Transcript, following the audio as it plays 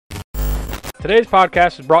Today's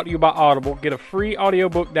podcast is brought to you by Audible. Get a free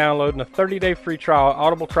audiobook download and a 30-day free trial at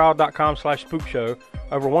audibletrial.com/spookshow.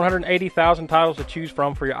 Over 180,000 titles to choose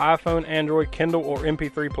from for your iPhone, Android, Kindle, or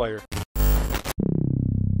MP3 player.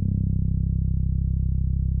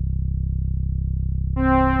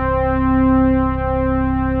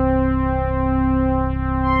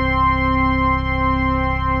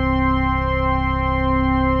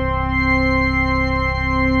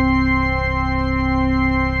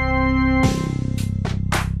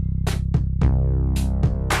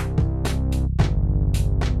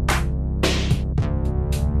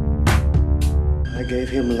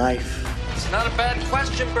 Him life. It's not a bad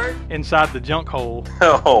question, Bert. Inside the junk hole.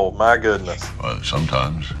 Oh, my goodness. Well,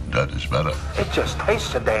 sometimes that is better. It just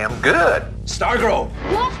tastes so damn good. Stargrove.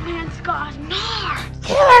 Wolfman's got nards.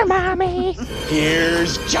 Killer, Mommy.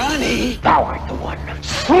 Here's Johnny. Thou art the one.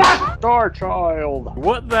 Star Child.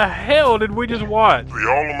 What the hell did we just watch? The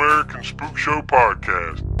All-American Spook Show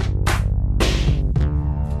Podcast.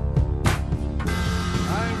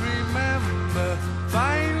 I remember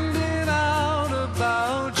finding out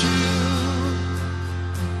about you.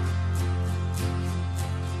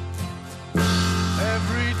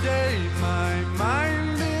 Every day my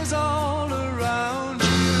mind is all around you.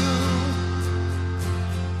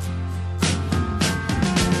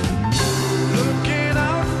 Looking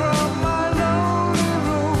out from my lonely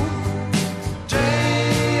room,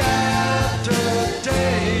 day after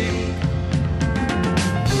day.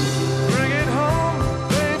 Bring it home,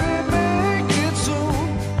 baby, make it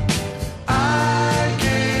soon. I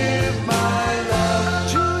give my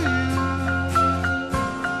love to you.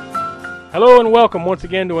 Hello and welcome once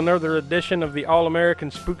again to another edition of the All-American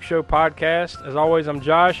Spook Show Podcast. As always, I'm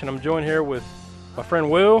Josh, and I'm joined here with my friend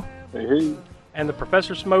Will. Hey. And the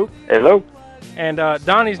Professor Smoke. Hello. And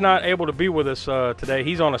Donnie's not able to be with us today.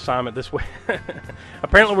 He's on assignment this week.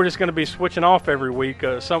 Apparently, we're just going to be switching off every week.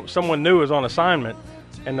 Someone new is on assignment,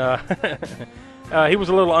 and he was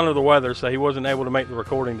a little under the weather, so he wasn't able to make the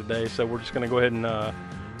recording today. So we're just going to go ahead and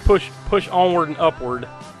push onward and upward,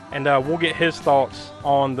 and we'll get his thoughts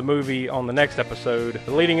on the movie on the next episode.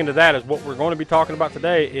 Leading into that is what we're going to be talking about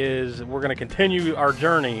today. Is we're going to continue our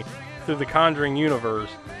journey through the Conjuring universe.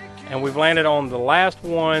 And we've landed on the last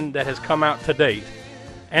one that has come out to date,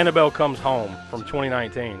 Annabelle Comes Home from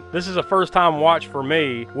 2019. This is a first-time watch for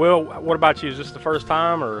me. Will, what about you? Is this the first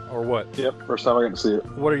time or what? Yep, first time I got to see it.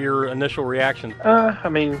 What are your initial reactions? I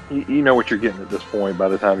mean, you know what you're getting at this point by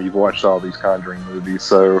the time you've watched all these Conjuring movies,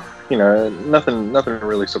 so, you know, nothing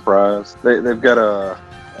really surprised. They've got a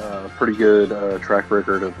pretty good track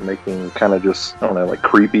record of making kind of just, I don't know, like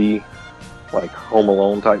creepy, like Home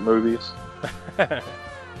Alone type movies.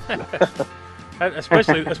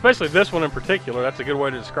 especially this one in particular. That's a good way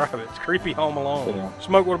to describe it. It's creepy Home Alone. Yeah.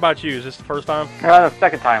 Smoke, what about you? Is this the first time? The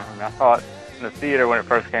second time for me. I saw it in the theater when it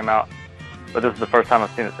first came out, but this is the first time I've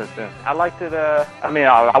seen it since then. I liked it.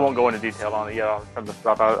 I won't go into detail on it yet, some of the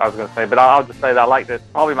stuff I was going to say, but I'll just say that I liked it.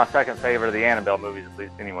 Probably my second favorite of the Annabelle movies, at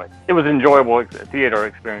least. Anyway, it was an enjoyable theater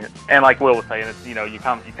experience, and like Will was saying, it's, you know, you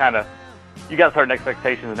got certain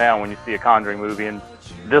expectations now when you see a Conjuring movie, and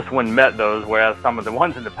this one met those, whereas some of the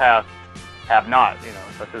ones in the past have not, you know,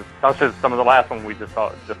 such as some of the last one we just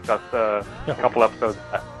discussed a couple episodes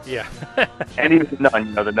back. Yeah. And even the Nun,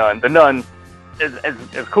 you know, the Nun is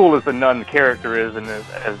as cool as the Nun character is, and as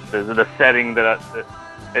the setting that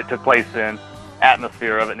it took place in,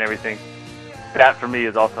 atmosphere of it and everything. That for me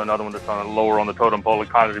is also another one that's lower on the totem pole of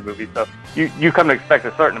Conjuring movies. So you come to expect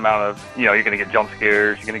a certain amount of, you know, you're going to get jump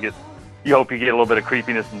scares, you hope you get a little bit of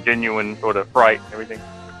creepiness and genuine sort of fright and everything.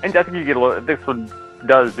 And I think you get this one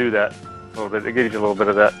does do that a little bit. It gives you a little bit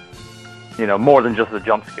of that, you know, more than just the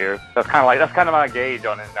jump scares. That's kind of my gauge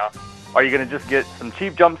on it now. Are you going to just get some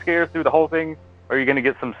cheap jump scares through the whole thing? Or are you going to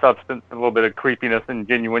get some substance, a little bit of creepiness and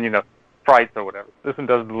genuine, you know, frights or whatever? This one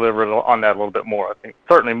does deliver on that a little bit more, I think.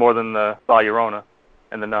 Certainly more than the La Llorona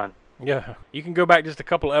and the Nun. Yeah. You can go back just a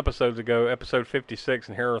couple of episodes ago, episode 56,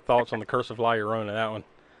 and hear our thoughts on the Curse of La Llorona. That one.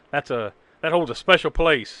 That holds a special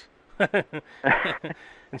place in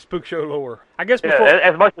Spook Show lore. I guess before... Yeah,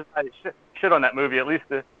 as much as I shit on that movie, at least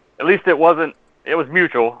it wasn't. It was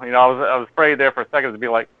mutual. You know, I was afraid there for a second to be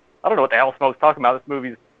like, I don't know what the hell Smoke's talking about. This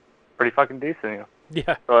movie's pretty fucking decent, you know.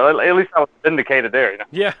 Yeah. So at least I was vindicated there, you know.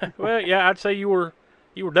 Yeah. Well, yeah, I'd say you were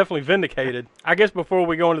definitely vindicated. I guess before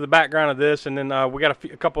we go into the background of this, and then we got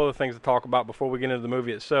a couple other things to talk about before we get into the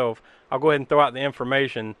movie itself, I'll go ahead and throw out the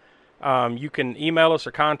information. You can email us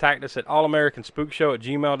or contact us at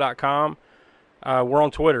allamericanspookshow@gmail.com. We're on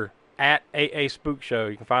Twitter, @AASpookShow.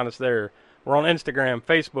 You can find us there. We're on Instagram,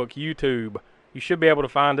 Facebook, YouTube. You should be able to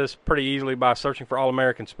find us pretty easily by searching for All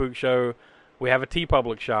American Spook Show. We have a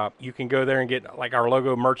TeePublic shop. You can go there and get like our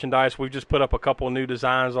logo merchandise. We've just put up a couple of new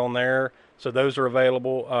designs on there, so those are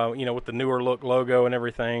available. With the newer look logo and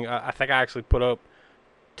everything. I think I actually put up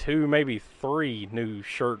 2, maybe 3 new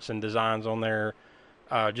shirts and designs on there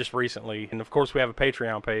just recently. And of course, we have a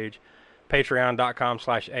Patreon page,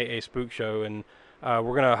 patreon.com/AASpookShow, and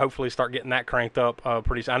we're gonna hopefully start getting that cranked up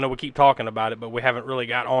pretty soon. I know we keep talking about it, but we haven't really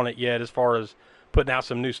got on it yet as far as putting out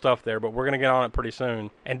some new stuff there, but we're going to get on it pretty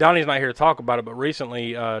soon. And Donnie's not here to talk about it, but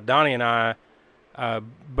recently Donnie and I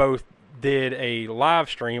both did a live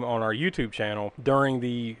stream on our YouTube channel during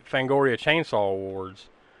the Fangoria Chainsaw Awards,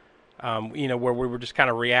 where we were just kind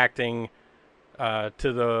of reacting to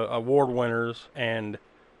the award winners and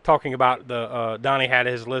talking about Donnie had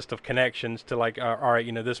his list of connections to like, all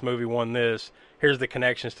right, this movie won this. Here's the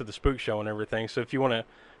connections to the Spook Show and everything. So if you want to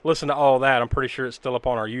listen to all that, I'm pretty sure it's still up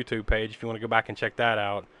on our YouTube page if you want to go back and check that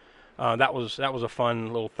out. That was a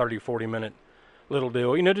fun little 30-40 minute little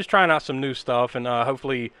deal. Just trying out some new stuff, and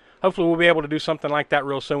hopefully we'll be able to do something like that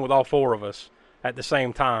real soon with all 4 of us at the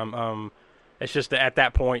same time. It's just that at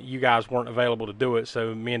that point you guys weren't available to do it,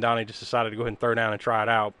 so me and Donnie just decided to go ahead and throw down and try it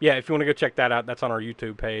out. Yeah, if you want to go check that out, that's on our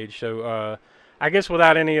YouTube page. So I guess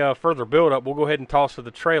without any further build up, we'll go ahead and toss to the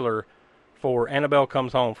trailer for Annabelle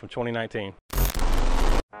Comes Home from 2019.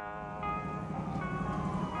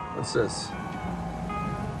 What's this?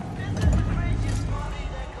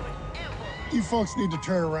 You folks need to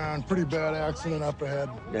turn around. Pretty bad accident up ahead.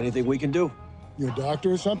 Anything we can do? You a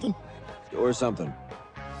doctor or something? Or something.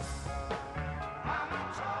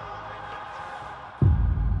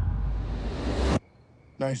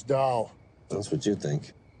 Nice doll. That's what you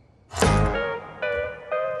think.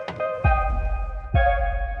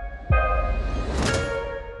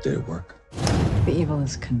 Did it work? The evil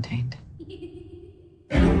is contained.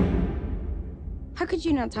 How could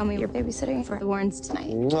you not tell me you're babysitting for the Warrens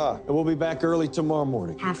tonight? Mwah. And we'll be back early tomorrow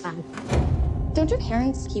morning. Have fun. Don't your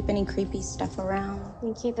parents keep any creepy stuff around?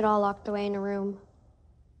 We keep it all locked away in a room.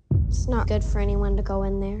 It's not good for anyone to go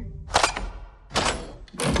in there.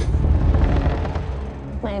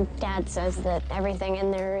 My dad says that everything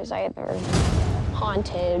in there is either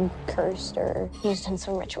haunted, cursed, or used in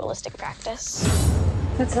some ritualistic practice.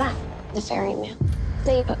 What's that? The ferryman.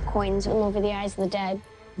 They put coins all over the eyes of the dead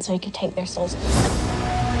so he could take their souls.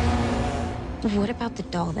 What about the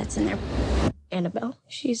doll that's in there? Annabelle.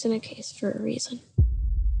 She's in a case for a reason.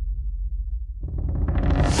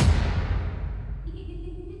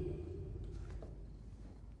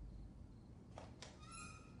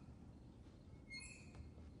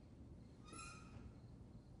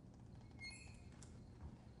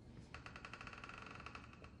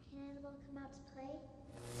 Can Annabelle come out to play?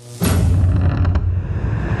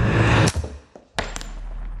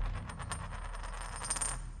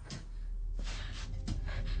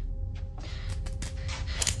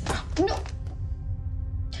 No!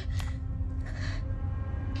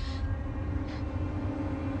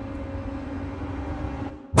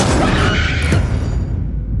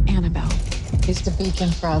 Annabelle is the beacon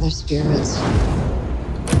for other spirits.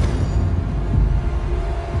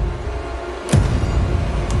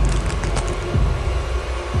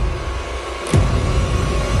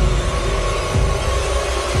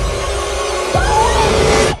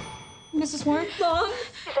 Mrs. Warren? Mom?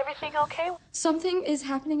 Is everything okay? Something is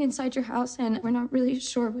happening inside your house, and we're not really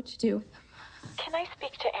sure what to do. Can I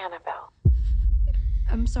speak to Annabelle?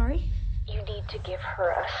 I'm sorry? You need to give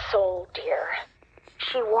her a soul, dear.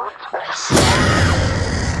 She wants us.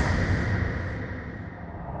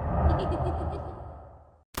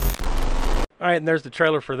 All right, and there's the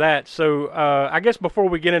trailer for that. So I guess before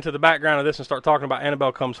we get into the background of this and start talking about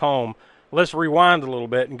Annabelle Comes Home, let's rewind a little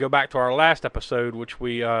bit and go back to our last episode, which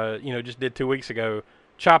we just did 2 weeks ago,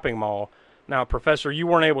 Chopping Mall. Now, Professor, you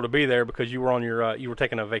weren't able to be there because you were on your you were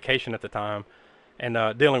taking a vacation at the time and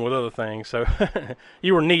dealing with other things. So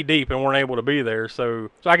you were knee deep and weren't able to be there.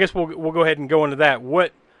 So I guess we'll go ahead and go into that.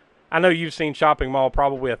 I know you've seen Chopping Mall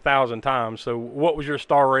probably 1,000 times. So what was your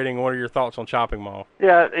star rating? What are your thoughts on Chopping Mall?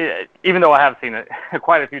 Yeah, even though I have seen it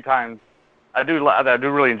quite a few times, I do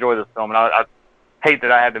really enjoy this film, and I hate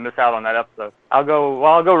that I had to miss out on that episode.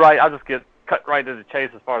 I'll just get cut right to the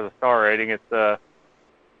chase as far as the star rating.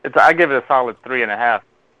 I give it a solid 3.5,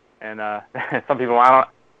 and some people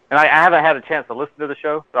I haven't had a chance to listen to the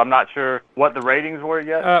show, so I'm not sure what the ratings were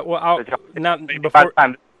yet.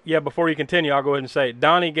 Before you continue, I'll go ahead and say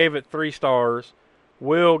Donnie gave it 3 stars,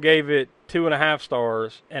 Will gave it 2.5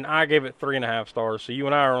 stars, and I gave it 3.5 stars. So you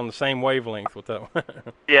and I are on the same wavelength with that one.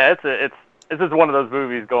 Yeah, it's just one of those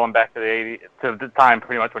movies going back to the time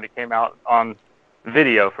pretty much when it came out on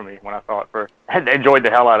video for me when I saw it first. I enjoyed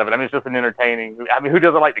the hell out of it. I mean, it's just an entertaining. I mean, who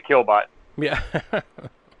doesn't like the Killbot? Yeah.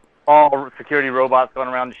 All security robots going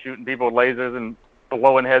around shooting people with lasers and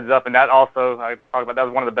blowing heads up, and that also I talked about. That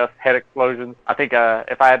was one of the best head explosions. I think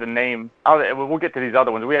if I had to name, we'll get to these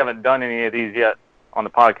other ones. We haven't done any of these yet on the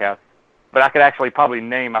podcast, but I could actually probably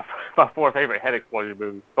name my 4 favorite head explosion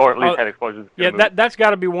movies, or at least head explosions. Yeah, that's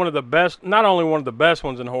got to be one of the best. Not only one of the best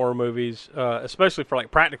ones in horror movies, especially for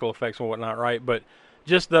like practical effects and whatnot, right? But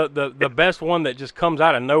just the best one that just comes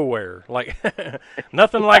out of nowhere, like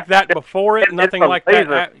nothing like that before it, nothing like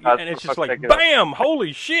that, and it's just like bam,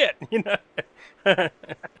 holy shit, you know.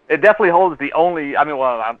 It definitely holds the only,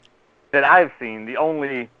 that I've seen, the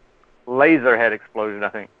only laser head explosion, I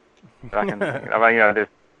think. That I can think of. There's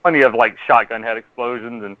plenty of like shotgun head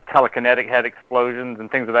explosions and telekinetic head explosions and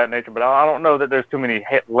things of that nature, but I don't know that there's too many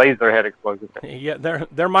laser head explosions. Yeah,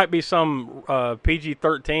 there might be some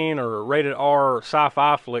PG-13 or rated R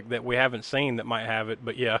sci-fi flick that we haven't seen that might have it,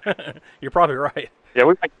 but yeah, you're probably right. Yeah,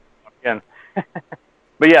 we might again.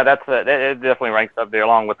 But yeah, it definitely ranks up there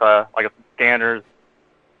along with like Scanners,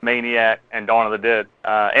 Maniac, and Dawn of the Dead,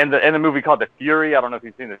 and the movie called The Fury. I don't know if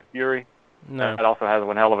you've seen The Fury. No. It also has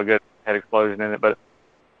one hell of a good head explosion in it. But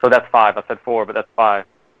so that's 5. I said 4, but that's 5.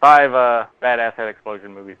 5 badass head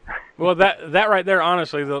explosion movies. Well, that right there,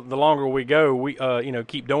 honestly, the longer we go, we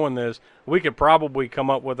keep doing this, we could probably come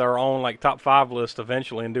up with our own like top 5 list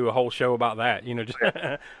eventually and do a whole show about that. Just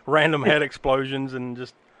random head explosions and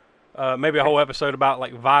just. Maybe a whole episode about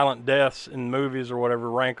like violent deaths in movies or whatever,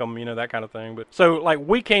 rank them, that kind of thing. But so like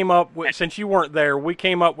we came up with, since you weren't there, we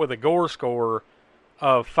came up with a gore score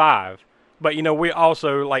of 5. But we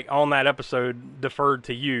also like on that episode deferred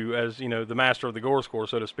to you as the master of the gore score,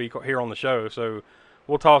 so to speak, here on the show. So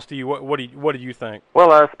we'll toss to you. What do you think?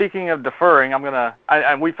 Well, speaking of deferring,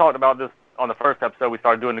 and we talked about this on the first episode. We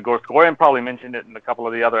started doing the gore score and probably mentioned it in a couple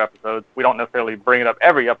of the other episodes. We don't necessarily bring it up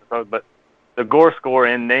every episode, but the gore score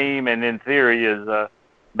in name and in theory is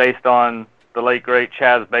based on the late, great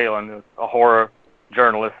Chaz Balin, a horror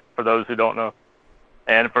journalist, for those who don't know.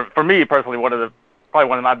 And for me personally, probably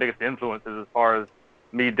one of my biggest influences as far as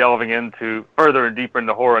me delving into further and deeper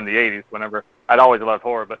into horror in the 80s, whenever I'd always loved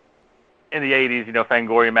horror. But in the 80s,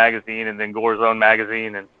 Fangoria magazine and then Gore Zone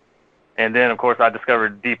magazine. And then, of course, I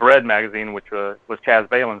discovered Deep Red magazine, which was Chaz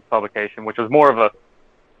Balin's publication, which was more of a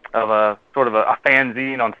sort of a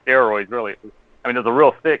fanzine on steroids, really. It was a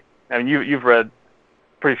real thick. You've read,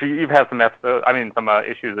 pretty sure you've had some episodes. Some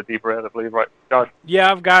issues of Deep Red, I believe, right, Josh?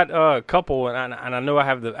 Yeah, I've got a couple, and I know I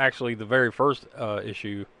have the very first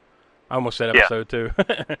issue. I almost said episode too.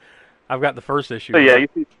 I've got the first issue. So yeah, you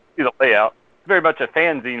see the layout. It's very much a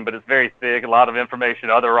fanzine, but it's very thick. A lot of information.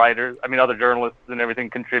 Other writers, other journalists and everything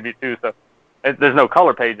contribute too. So there's no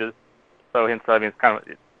color pages. So hence, it's kind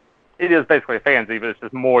of. It is basically a fanzine, but it's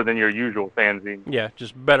just more than your usual fanzine. Yeah,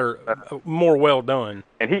 just better, more well done.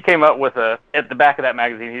 And he came up with at the back of that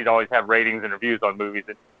magazine, he'd always have ratings and reviews on movies.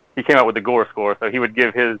 And he came up with the gore score, so he would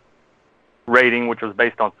give his rating, which was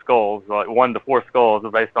based on skulls, like 1 to 4 skulls,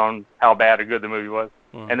 was based on how bad or good the movie was,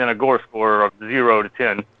 and then a gore score of 0 to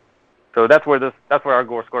 10. So that's where our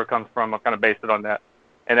gore score comes from. I kind of based it on that.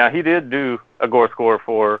 And now he did do a gore score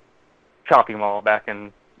for Chopping Mall back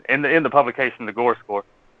in the publication, the gore score.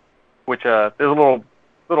 Which there's a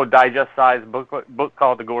little digest-sized book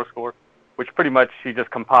called The Gore Score, which pretty much he just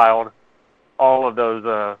compiled all of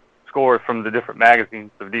those scores from the different magazines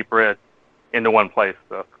of Deep Red into one place.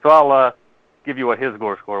 So I'll give you what his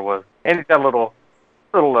gore score was, and he's got a little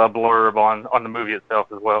blurb on the movie itself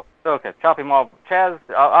as well. So okay, Chopping Mall, Chaz.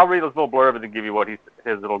 I'll read this little blurb and then give you what his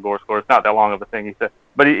little gore score. It's not that long of a thing, he said,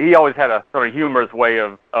 but he always had a sort of humorous way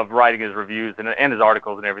of writing his reviews and his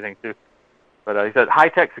articles and everything too. But he said,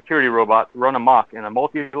 high-tech security robots run amok in a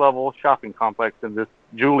multi-level shopping complex in this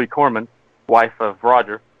Julie Corman, wife of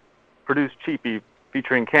Roger, produced Cheapy,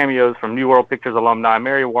 featuring cameos from New World Pictures alumni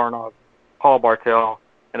Mary Warnock, Paul Bartel,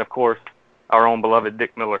 and, of course, our own beloved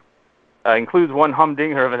Dick Miller. Includes one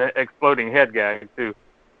humdinger of an exploding head gag, too.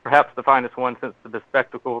 Perhaps the finest one since the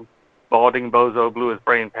bespectacled, balding bozo blew his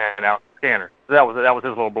brain pan out Scanner. So that was his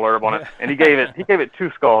little blurb on it. And he gave it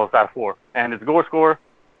 2 skulls out of 4. And his gore score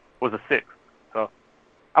was a 6.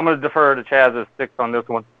 I'm going to defer to Chaz's 6 on this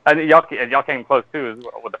one. And y'all came close, too,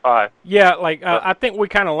 with the 5. Yeah, I think we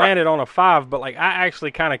kind of landed on a 5, but, I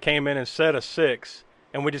actually kind of came in and said a 6,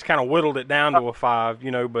 and we just kind of whittled it down to a 5,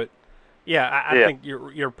 but, yeah, I think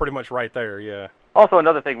you're pretty much right there, yeah. Also,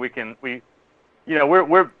 another thing we're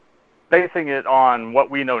basing it on what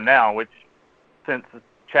we know now, which, since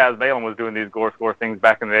Chaz Balin was doing these gore score things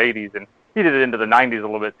back in the 80s, and he did it into the 90s a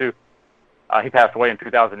little bit, too. He passed away in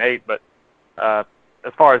 2008, but...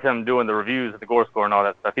 as far as him doing the reviews of the gore score and all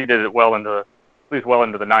that stuff, he did it at least well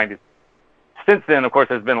into the 90s. Since then, of course,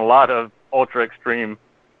 there's been a lot of ultra extreme,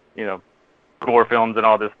 gore films and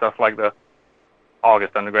all this stuff like the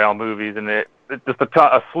August Underground movies, and it's just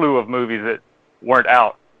a slew of movies that weren't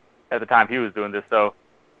out at the time he was doing this. So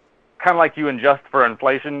kind of like you adjust for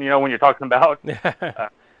inflation, when you're talking about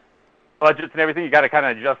budgets and everything, you got to kind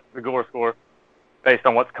of adjust the gore score based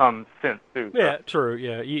on what's come since too. So. Yeah, true.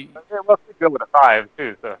 Yeah, well, we go with a 5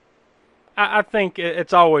 too. So I think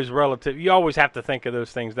it's always relative. You always have to think of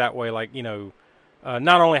those things that way, like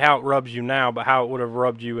not only how it rubs you now, but how it would have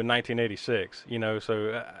rubbed you in 1986.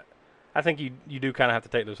 So I think you do kind of have to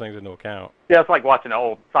take those things into account. Yeah, it's like watching an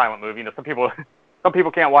old silent movie. Some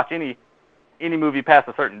people can't watch any movie past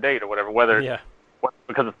a certain date or whatever,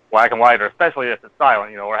 because it's black and white, or especially if it's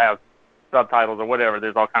silent, or have subtitles or whatever.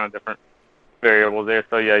 There's all kind of different variables there.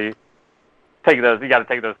 So yeah, you got to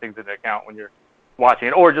take those things into account when you're watching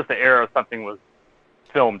it, or just the era something was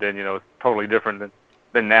filmed in. It's totally different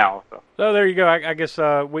than now. So there you go. I guess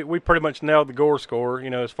we pretty much nailed the gore score.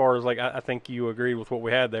 As far as I think you agreed with what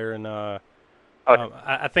we had there, and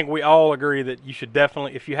I think we all agree that you should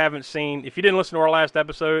definitely, if you didn't listen to our last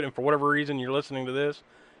episode, and for whatever reason you're listening to this,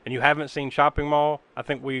 and you haven't seen Shopping Mall, I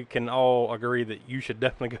think we can all agree that you should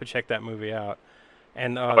definitely go check that movie out.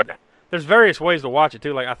 And there's various ways to watch it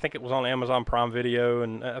too. Like I think it was on Amazon Prime Video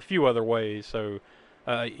and a few other ways. So,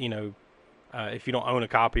 if you don't own a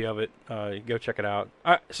copy of it, go check it out.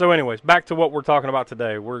 So anyways, back to what we're talking about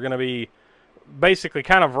today. We're going to be basically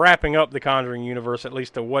kind of wrapping up the Conjuring universe, at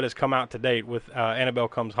least to what has come out to date with Annabelle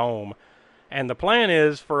Comes Home. And the plan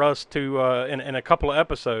is for us to, in a couple of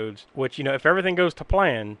episodes, which, if everything goes to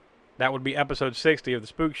plan, that would be episode 60 of the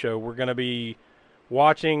Spook Show. We're going to be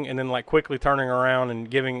watching and then quickly turning around and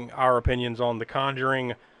giving our opinions on The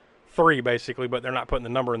Conjuring 3, basically, but they're not putting the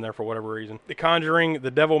number in there for whatever reason. The Conjuring,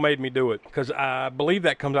 The Devil Made Me Do It, because I believe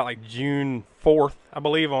that comes out June 4th, I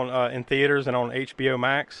believe, on in theaters and on HBO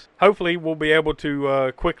Max. Hopefully, we'll be able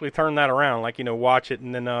to quickly turn that around, watch it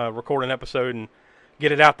and then record an episode and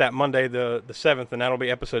get it out that Monday, the 7th, and that'll be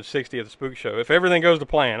episode 60 of the Spook Show. If everything goes to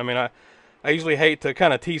plan. I mean, I usually hate to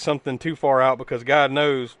kind of tease something too far out because God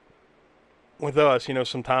knows with us,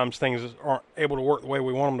 sometimes things aren't able to work the way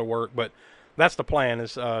we want them to work, but that's the plan,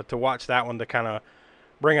 is to watch that one to kind of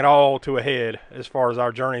bring it all to a head as far as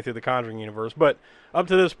our journey through the Conjuring universe. But up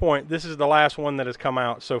to this point, this is the last one that has come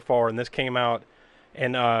out so far, and this came out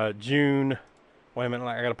in June. Wait a minute,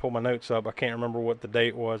 I got to pull my notes up. I can't remember what the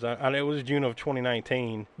date was. It was June of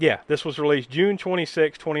 2019. Yeah, this was released June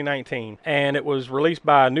 26, 2019, and it was released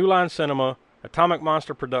by New Line Cinema, Atomic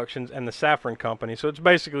Monster Productions, and the Safran Company. So it's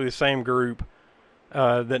basically the same group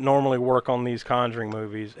that normally work on these Conjuring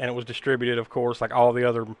movies, and it was distributed, of course, like all the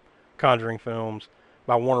other Conjuring films,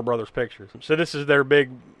 by Warner Brothers Pictures. So this is their big,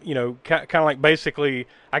 kind of like basically,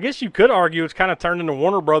 I guess you could argue it's kind of turned into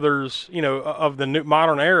Warner Brothers, of the new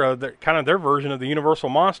modern era, kind of their version of the Universal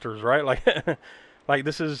Monsters, right? Like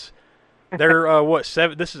this is their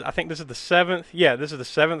seven? I think this is the 7th. Yeah, this is the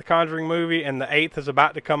 7th Conjuring movie, and the 8th is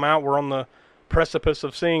about to come out. We're on the precipice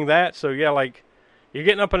of seeing that. So yeah, you're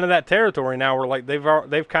getting up into that territory now where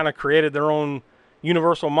they've kind of created their own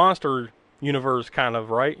Universal Monster universe, kind of,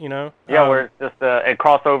 right? Yeah, where it's just a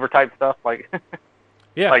crossover type stuff,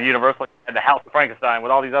 yeah, like Universal and the House of Frankenstein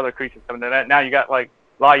with all these other creatures coming in. Now you got La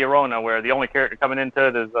Llorona, where the only character coming into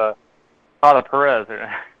it is Ada Perez.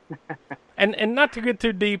 and not to get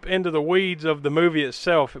too deep into the weeds of the movie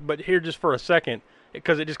itself, but here just for a second,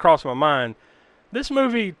 because it just crossed my mind. This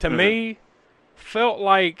movie to me felt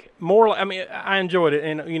like more. I mean, I enjoyed it,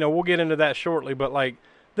 and we'll get into that shortly, but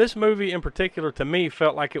this movie in particular, to me,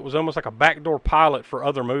 felt like it was almost like a backdoor pilot for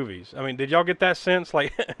other movies. I mean, did y'all get that sense?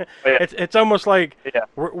 It's almost like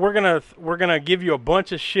we're gonna give you a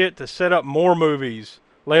bunch of shit to set up more movies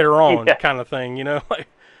later on, kind of thing.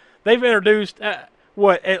 They've introduced at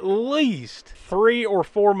least 3 or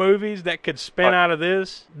 4 movies that could spin out of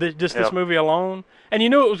this movie alone. And you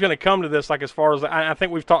knew it was going to come to this, as far as I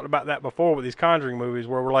think we've talked about that before with these Conjuring movies,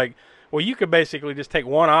 where we're like, well, you could basically just take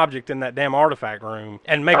one object in that damn artifact room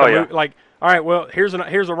and make a movie. All right, well, here's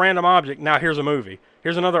a random object. Now here's a movie.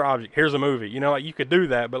 Here's another object. Here's a movie. You could do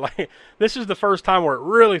that. But this is the first time where it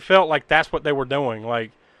really felt like that's what they were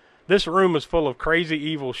doing. This room is full of crazy,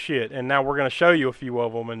 evil shit, and now we're going to show you a few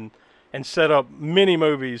of them and set up many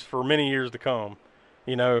movies for many years to come.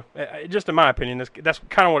 Just in my opinion, that's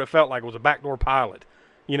kind of what it felt like. It was a backdoor pilot.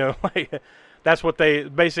 That's what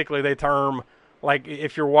they term.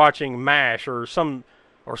 If you're watching MASH or Seinfeld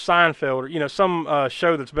or some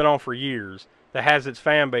show that's been on for years that has its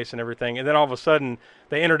fan base and everything, and then all of a sudden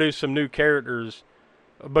they introduce some new characters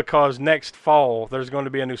because next fall there's going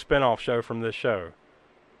to be a new spin-off show from this show.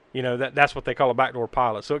 You know, that's what they call a backdoor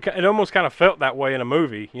pilot. So it almost kind of felt that way in a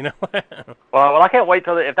movie, you know. Well, I can't wait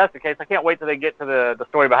till if that's the case. I can't wait till they get to the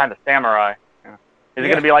story behind the samurai. Yeah. Is it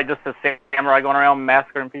going to be like just the samurai going around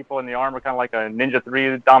massacring people in the armor, kind of like a Ninja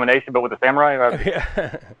 3 domination, but with the samurai?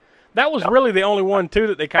 Yeah. That was really the only one too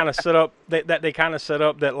that they kind of set up. That they kind of set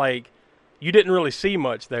up that like you didn't really see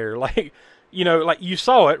much there, like. You know, like you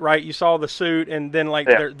saw it, right? You saw the suit, and then like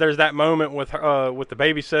there's that moment with the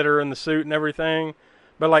babysitter and the suit and everything.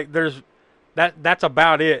 But like that's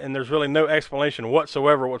about it, and there's really no explanation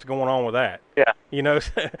whatsoever what's going on with that. Yeah. You know,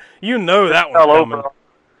 you know that one's coming.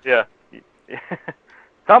 Yeah.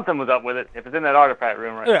 Something was up with it if it's in that artifact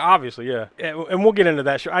room, right? Yeah, obviously, yeah. And we'll get into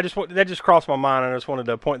that. That just crossed my mind, and I just wanted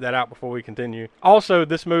to point that out before we continue. Also,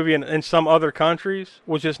 this movie in some other countries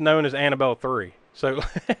was just known as Annabelle 3. So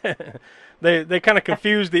they kind of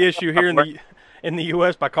confused the issue here in the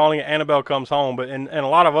U.S. by calling it Annabelle Comes Home, but in a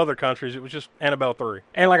lot of other countries it was just Annabelle 3.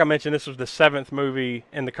 And like I mentioned, this was the 7th movie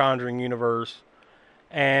in the Conjuring universe,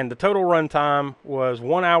 and the total runtime was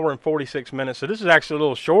 1 hour and 46 minutes. So this is actually a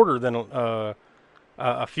little shorter than a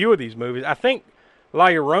few of these movies. I think La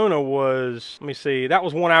Llorona was, let me see, that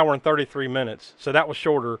was 1 hour and 33 minutes, so that was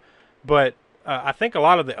shorter. But I think a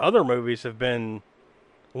lot of the other movies have been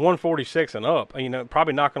 146 and up, you know,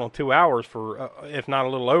 probably knocking on 2 hours for, if not a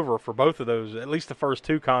little over, for both of those, at least the first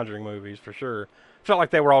 2 Conjuring movies for sure. Felt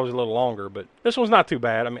like they were always a little longer, but this one's not too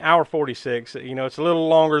bad. I mean, hour 46, you know, it's a little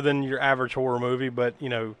longer than your average horror movie, but you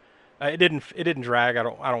know, it didn't drag. I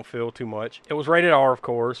don't feel too much. It was rated R, of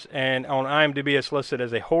course, and on IMDb it's listed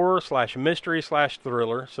as a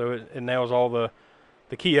horror/mystery/thriller, so it nails all the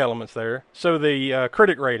key elements there. So the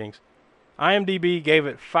critic ratings. IMDb gave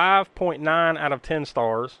it 5.9 out of 10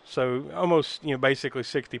 stars, so almost, you know, basically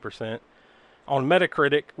 60%. On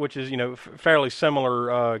Metacritic, which is, you know, fairly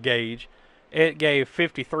similar gauge, it gave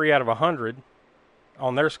 53 out of 100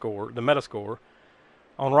 on their score, the Metascore.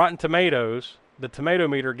 On Rotten Tomatoes, the tomato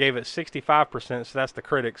meter gave it 65%, so that's the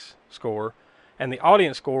critics' score, and the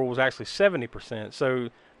audience score was actually 70%. So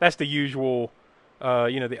that's the usual,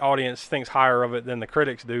 you know, the audience thinks higher of it than the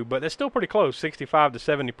critics do, but it's still pretty close, 65 to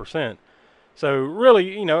 70%. So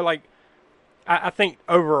really, you know, like, I think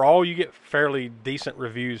overall you get fairly decent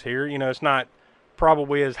reviews here. You know, it's not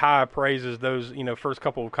probably as high a praise as those, you know, first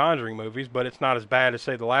couple of Conjuring movies, but it's not as bad as,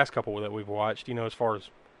 say, the last couple that we've watched, you know, as far as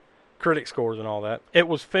critic scores and all that. It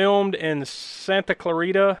was filmed in Santa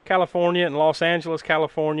Clarita, California, and Los Angeles,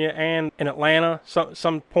 California, and in Atlanta,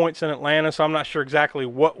 some points in Atlanta, so I'm not sure exactly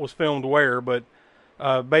what was filmed where, but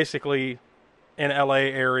basically in LA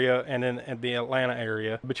area and in the Atlanta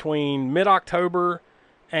area. Between mid-October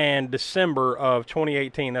and December of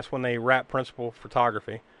 2018, that's when they wrapped principal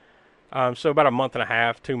photography. So about a month and a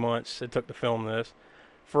half, 2 months it took to film this,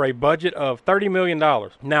 for a budget of $30 million.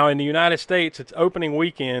 Now in the United States, its opening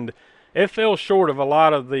weekend, it fell short of a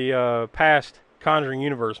lot of the past Conjuring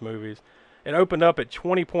Universe movies. It opened up at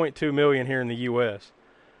 $20.2 million here in the U.S.,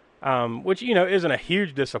 which, you know, isn't a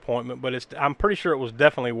huge disappointment, but I'm pretty sure it was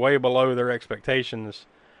definitely way below their expectations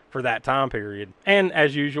for that time period. And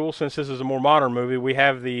as usual, since this is a more modern movie, we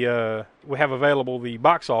have available the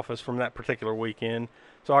box office from that particular weekend.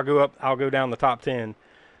 So I'll go down the top 10.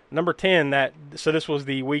 Number 10, so this was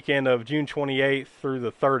the weekend of June 28th through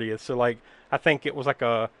the 30th. So like, I think it was like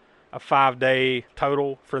a 5-day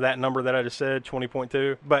total for that number that I just said,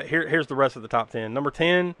 20.2. But here's the rest of the top 10. Number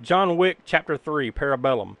 10, John Wick Chapter 3,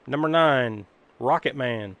 Parabellum. Number 9, Rocket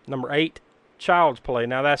Man. Number 8, Child's Play.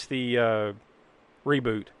 Now that's the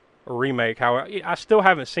reboot or remake. However, I still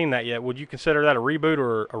haven't seen that yet. Would you consider that a reboot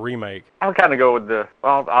or a remake? I'll kind of go with I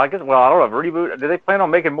don't know, reboot. Do they plan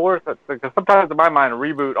on making more? Because sometimes in my mind, a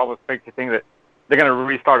reboot almost makes you think that they're going to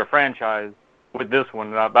restart a franchise with this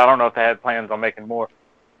one. But I don't know if they had plans on making more.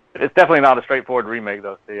 It's definitely not a straightforward remake,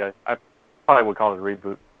 though. See, I probably would call it a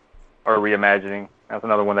reboot or a reimagining. That's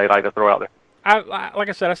another one they like to throw out there. Like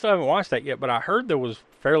I said, I still haven't watched that yet, but I heard there was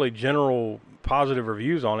fairly general positive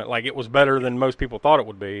reviews on it. Like it was better than most people thought it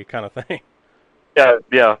would be, kind of thing.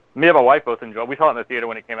 Yeah. Me and my wife both enjoyed it. We saw it in the theater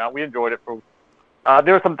when it came out. We enjoyed it.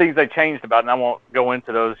 There were some things they changed about it, and I won't go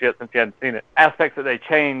into those yet since you hadn't seen it. Aspects that they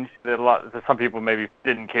changed that some people maybe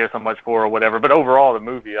didn't care so much for or whatever. But overall, the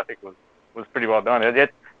movie, I think, was pretty well done.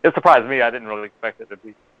 It surprised me. I didn't really expect it to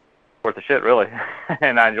be worth the shit, really.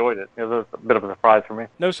 And I enjoyed it. It was a bit of a surprise for me.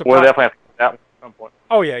 No surprise. We'll definitely have to get that one at some point.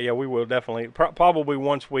 Oh, yeah, we will, definitely. Probably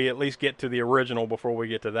once we at least get to the original before we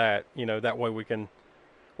get to that. You know, that way we can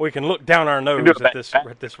look down our nose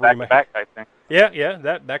at this remake. Back type thing. Yeah,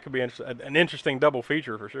 that could be an interesting double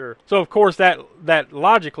feature for sure. So, of course, that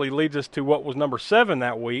logically leads us to what was number 7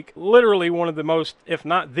 that week. Literally one of the most, if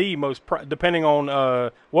not the most, depending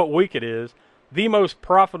on what week it is, the most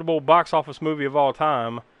profitable box office movie of all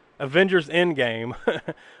time, Avengers Endgame,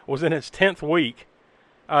 was in its 10th week.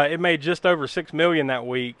 It made just over $6 million that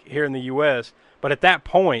week here in the U.S., but at that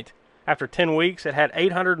point, after 10 weeks, it had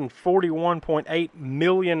 $841.8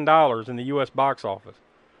 million in the U.S. box office.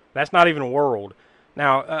 That's not even world.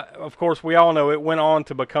 Now, of course, we all know it went on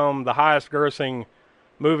to become the highest-grossing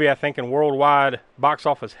movie, I think, in worldwide box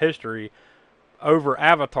office history over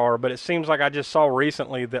Avatar, but it seems like I just saw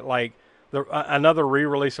recently that, like, another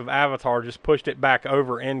re-release of Avatar just pushed it back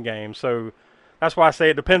over Endgame. So that's why I say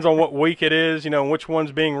it depends on what week it is, and which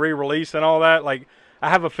one's being re-released and all that. Like, I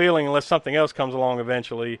have a feeling unless something else comes along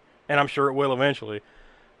eventually, and I'm sure it will eventually,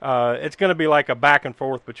 it's going to be like a back and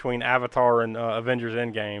forth between Avatar and Avengers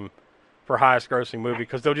Endgame for highest grossing movie,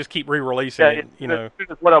 because they'll just keep re-releasing it. As soon as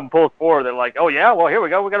one of them pulls forward, they're like, oh yeah, well here we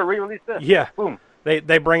go, we got to re-release this. Yeah, boom. They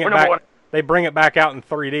bring it back. They bring it back out in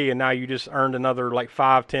 3D, and now you just earned another like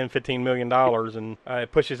 $5, $10, $15 million, and it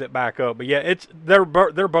pushes it back up. But yeah, they're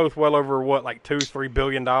both well over like $2-3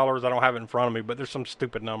 billion. I don't have it in front of me, but there's some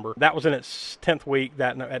stupid number. That was in its 10th week.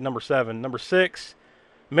 That at number 7. Number 6,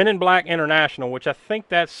 Men in Black International, which I think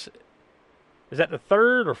is that the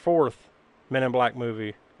 3rd or 4th Men in Black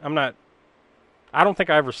movie? I don't think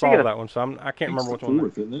I ever saw that one, so I can't remember which one.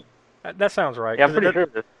 Fourth, isn't it? That sounds right. Yeah, I'm pretty sure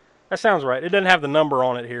it is. That sounds right. It doesn't have the number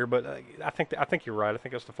on it here, but I think you're right. I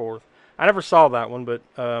think it's the 4th. I never saw that one, but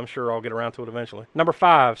I'm sure I'll get around to it eventually. Number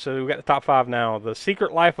 5. So we got the top 5 now. The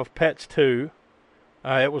Secret Life of Pets 2.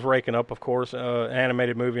 It was raking up, of course. An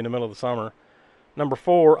animated movie in the middle of the summer. Number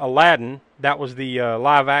 4, Aladdin. That was the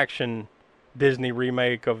live-action Disney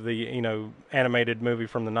remake of the animated movie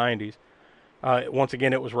from the 90s. Once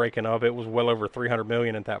again, it was raking up. It was well over $300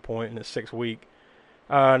 million at that point in its 6th week.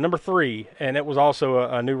 Number 3, and it was also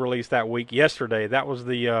a new release that week, yesterday. That was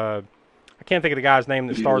the, I can't think of the guy's name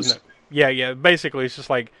that stars in it. Yeah. Basically, it's just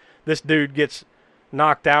like this dude gets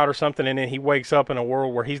knocked out or something, and then he wakes up in a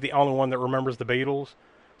world where he's the only one that remembers the Beatles.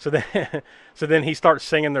 So then he starts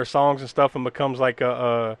singing their songs and stuff, and becomes like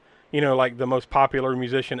like the most popular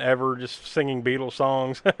musician ever, just singing Beatles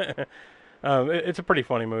songs. It's a pretty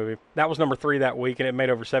funny movie. That was number 3 that week, and it made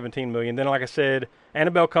over $17 million. Then, like I said,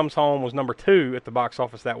 Annabelle Comes Home was number 2 at the box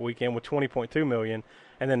office that weekend with $20.2 million.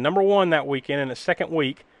 And then number 1 that weekend in the second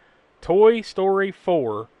week, Toy Story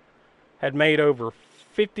 4 had made over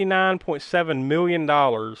 $59.7 million.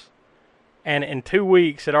 And in 2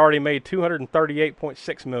 weeks, it already made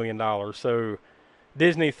 $238.6 million. So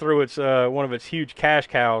Disney threw one of its huge cash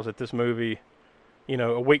cows at this movie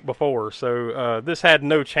a week before. So this had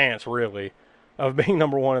no chance, really, of being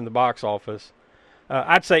number 1 in the box office.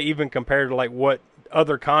 I'd say even compared to like what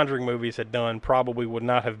other Conjuring movies had done, probably would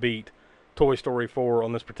not have beat Toy Story 4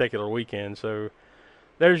 on this particular weekend. So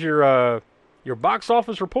there's your box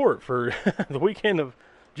office report for the weekend of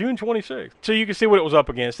June 26th. So you can see what it was up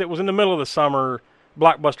against. It was in the middle of the summer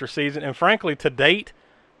blockbuster season, and frankly, to date,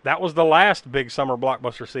 that was the last big summer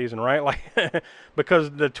blockbuster season, right? Like, because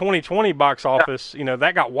the 2020 box office,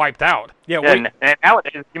 that got wiped out. Yeah. And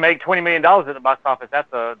nowadays, you make $20 million at the box office,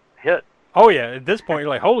 that's a hit. Oh yeah. At this point, you're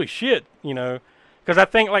like, holy shit, Because I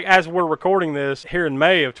think, like, as we're recording this here in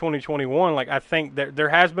May of 2021, like, I think there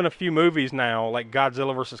has been a few movies now, like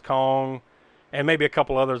Godzilla vs. Kong, and maybe a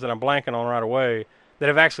couple others that I'm blanking on right away, that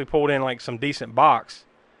have actually pulled in like some decent box,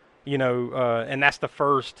 and that's the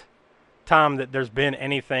first time that there's been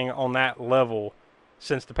anything on that level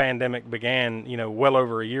since the pandemic began, well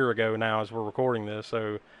over a year ago now as we're recording this.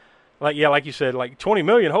 So like you said, like 20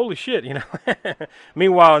 million, holy shit,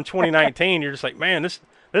 Meanwhile, in 2019, you're just like, man, this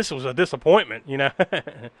was a disappointment,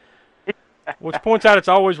 Which points out it's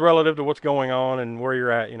always relative to what's going on and where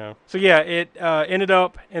you're at, So yeah, it ended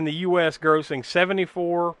up in the U.S. grossing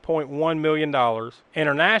 $74.1 million.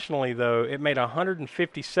 Internationally, though, it made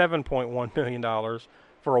 $157.1 million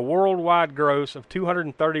for a worldwide gross of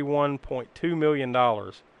 $231.2 million.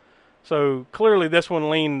 So clearly this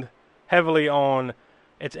one leaned heavily on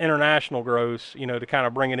its international gross, to kind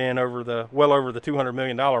of bring it in over the $200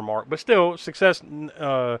 million mark. But still, success,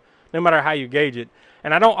 no matter how you gauge it.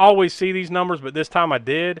 And I don't always see these numbers, but this time I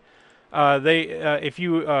did. If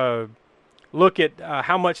you look at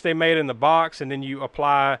how much they made in the box, and then you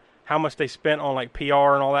apply how much they spent on like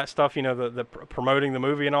PR and all that stuff, the promoting the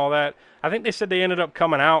movie and all that, I think they said they ended up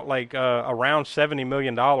coming out like around $70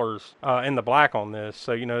 million in the black on this.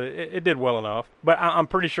 So, it did well enough. But I'm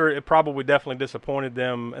pretty sure it probably definitely disappointed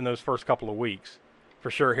them in those first couple of weeks. For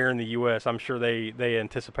sure, here in the U.S., I'm sure they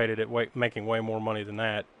anticipated it making way more money than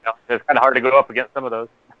that. Yeah, it's kind of hard to go up against some of those.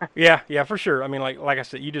 yeah, for sure. I mean, like I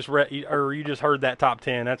said, you just heard that top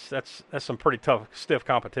 10. That's some pretty tough, stiff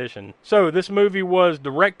competition. So this movie was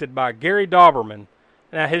directed by Gary Dauberman,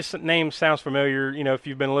 Now, his name sounds familiar, you know, if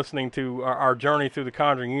you've been listening to our journey through the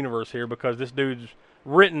Conjuring universe here, because this dude's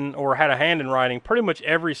written or had a hand in writing pretty much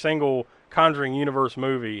every single Conjuring universe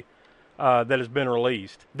movie that has been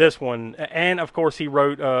released. This one, and of course he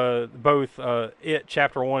wrote both It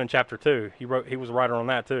Chapter 1 and Chapter 2. He was a writer on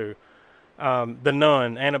that too. The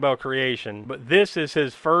Nun, Annabelle Creation. But this is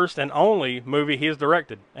his first and only movie he has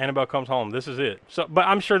directed. Annabelle Comes Home. This is it. So, but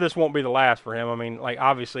I'm sure this won't be the last for him. I mean, like,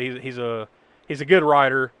 obviously he's a good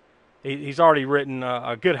writer. He's already written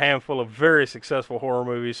a good handful of very successful horror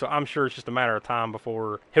movies, so I'm sure it's just a matter of time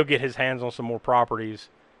before he'll get his hands on some more properties,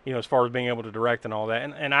 you know, as far as being able to direct and all that.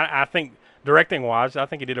 And I think, directing-wise, I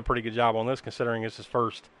think he did a pretty good job on this, considering it's his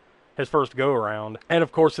first go-around. And,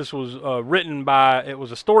 of course, this was it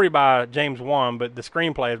was a story by James Wan, but the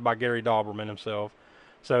screenplay is by Gary Dauberman himself.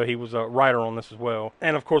 So he was a writer on this as well.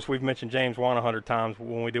 And, of course, we've mentioned James Wan 100 times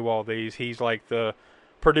when we do all these. He's like the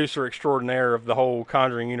producer extraordinaire of the whole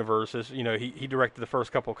Conjuring universe. You know, he directed the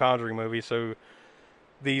first couple of Conjuring movies, so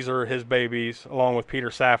these are his babies, along with Peter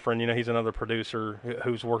Safran. You know, he's another producer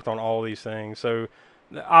who's worked on all these things. So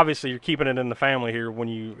obviously you're keeping it in the family here when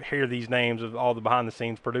you hear these names of all the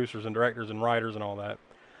behind-the-scenes producers and directors and writers and all that.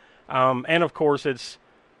 And, of course, it's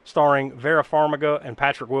starring Vera Farmiga and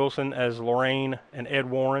Patrick Wilson as Lorraine and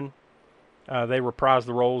Ed Warren. They reprise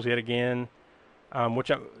the roles yet again.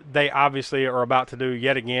 Which they obviously are about to do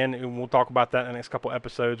yet again, and we'll talk about that in the next couple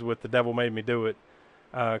episodes with The Devil Made Me Do It,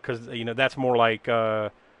 because you know that's more like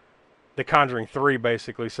The Conjuring 3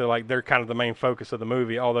 basically. So like they're kind of the main focus of the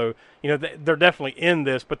movie. Although you know they're definitely in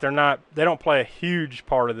this, but they're not. They don't play a huge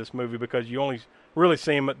part of this movie because you only really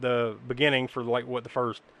see them at the beginning for like the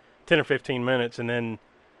first 10 or 15 minutes, and then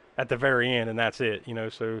at the very end, and that's it. You know,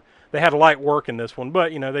 so they had light work in this one,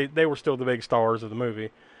 but you know they were still the big stars of the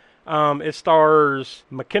movie. It stars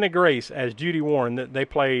McKenna Grace as Judy Warren. They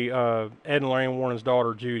play Ed and Lorraine Warren's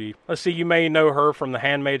daughter, Judy. Let's see, you may know her from The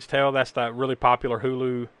Handmaid's Tale. That's that really popular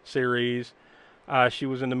Hulu series. She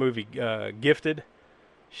was in the movie Gifted.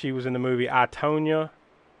 She was in the movie I, Tonya.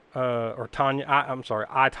 I,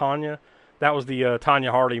 Tonya. That was the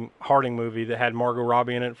Tonya Harding movie that had Margot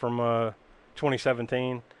Robbie in it from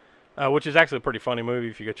 2017. Which is actually a pretty funny movie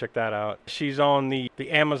if you go check that out. She's on the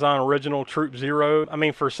Amazon original Troop Zero. I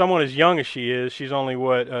mean, for someone as young as she is, she's only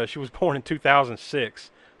she was born in 2006.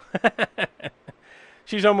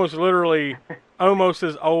 She's almost literally almost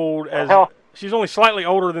as old as, she's only slightly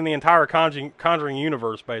older than the entire Conjuring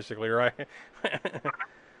universe, basically, right?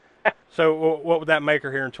 So what would that make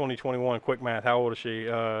her here in 2021? Quick math. How old is she?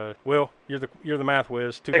 Will, you're the math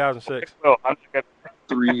whiz. 2006. Well, I'm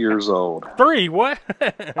 3 years old. 3? What?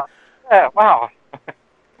 Yeah, wow.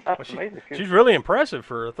 Well, she's really impressive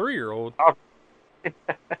for a 3-year-old.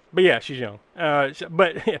 But yeah, she's young.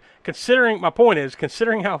 But yeah, considering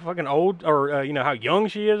how fucking old, or you know, how young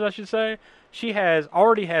she is, I should say, she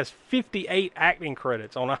already has 58 acting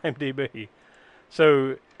credits on IMDb.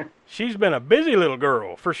 So she's been a busy little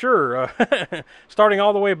girl for sure. Starting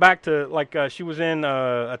all the way back to like she was in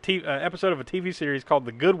an episode of a TV series called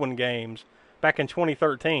The Goodwin Games back in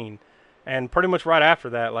 2013. And pretty much right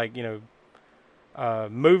after that, like, you know,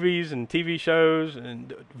 movies and TV shows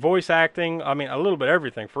and voice acting. I mean, a little bit of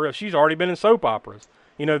everything, for real. She's already been in soap operas.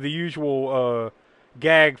 You know, the usual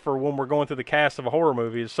gag for when we're going through the cast of a horror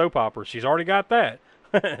movie is soap operas. She's already got that.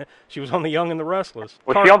 She was on The Young and the Restless.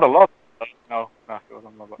 Was she on The Love? No, she was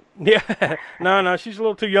on The Love. Yeah, no, she's a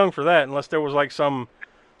little too young for that, unless there was like some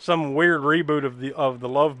weird reboot of the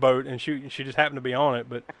Love Boat, and she just happened to be on it,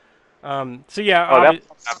 but... so yeah,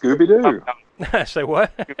 Scooby-Doo. Say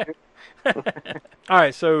what? All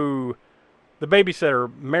right, so the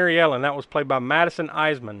babysitter, Mary Ellen, that was played by Madison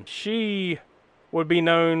Eisman. She would be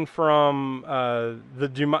known from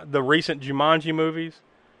the recent Jumanji movies.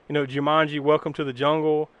 You know, Jumanji: Welcome to the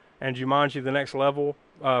Jungle and Jumanji: The Next Level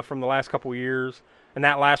from the last couple of years, and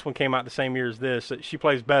that last one came out the same year as this. She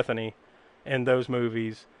plays Bethany in those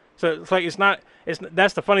movies. So it's like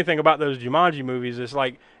that's the funny thing about those Jumanji movies. It's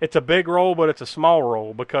like it's a big role, but it's a small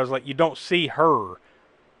role because like you don't see her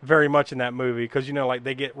very much in that movie because you know like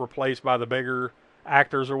they get replaced by the bigger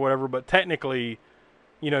actors or whatever. But technically,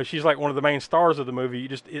 you know, she's like one of the main stars of the movie.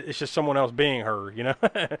 It's just someone else being her, you know.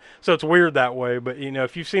 So it's weird that way. But you know,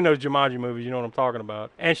 if you've seen those Jumanji movies, you know what I'm talking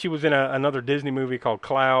about. And she was in another Disney movie called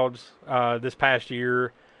Clouds this past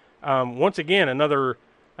year. Once again, another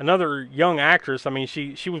young actress. I mean,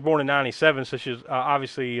 she was born in 97, so she's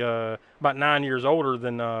obviously about 9 years older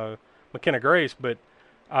than McKenna Grace, but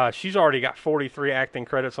she's already got 43 acting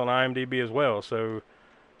credits on IMDb as well. So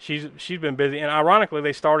she's been busy. And ironically,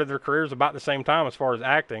 they started their careers about the same time as far as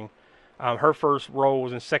acting. Her first role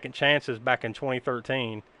was in Second Chances back in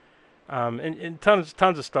 2013. And tons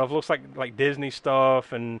of stuff. Looks like Disney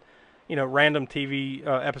stuff, and random TV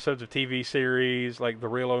episodes of TV series like The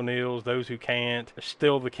Real O'Neills, Those Who Can't,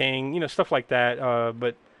 Still the King, stuff like that.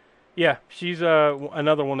 But yeah, she's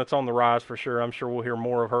another one that's on the rise for sure. I'm sure we'll hear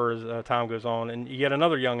more of her as time goes on. And you get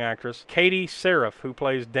another young actress, Katie Saroff, who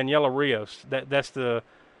plays Daniela Rios. That's the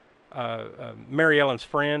Mary Ellen's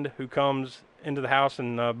friend who comes into the house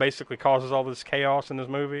and basically causes all this chaos in this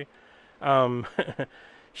movie.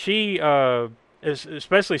 She is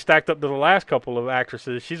especially stacked up to the last couple of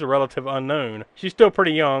actresses. She's a relative unknown. She's still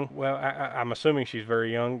pretty young. Well, I'm assuming she's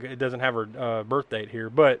very young. It doesn't have her birth date here,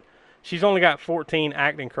 but she's only got 14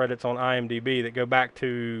 acting credits on IMDb that go back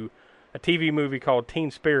to a TV movie called Teen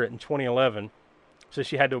Spirit in 2011. So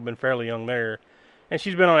she had to have been fairly young there. And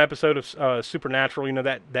she's been on an episode of Supernatural,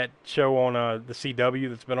 that show on the CW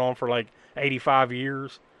that's been on for like 85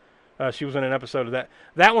 years. She was in an episode of that.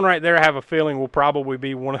 That one right there, I have a feeling, will probably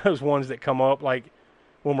be one of those ones that come up like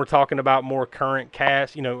when we're talking about more current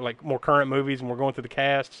cast, like more current movies and we're going through the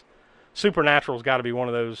casts. Supernatural's got to be one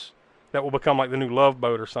of those that will become like the new Love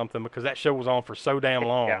Boat or something, because that show was on for so damn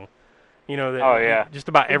long. Yeah. Just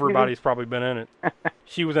about everybody's probably been in it.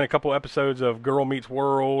 She was in a couple episodes of Girl Meets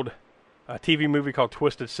World, a TV movie called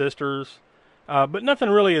Twisted Sisters, but nothing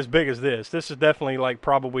really as big as this. This is definitely like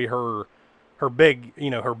probably her big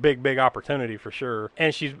opportunity for sure.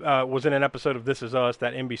 And she was in an episode of This Is Us,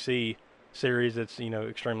 that NBC series that's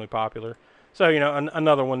extremely popular. So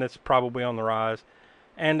another one that's probably on the rise.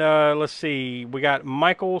 And let's see, we got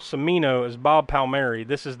Michael Cimino as Bob Palmieri.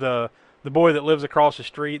 This is the boy that lives across the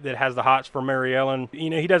street that has the hots for Mary Ellen.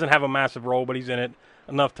 He doesn't have a massive role, but he's in it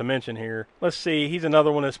enough to mention here. Let's see, he's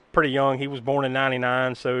another one that's pretty young. He was born in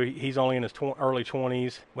 99, so he's only in his early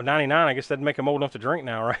 20s. Well, 99, I guess that'd make him old enough to drink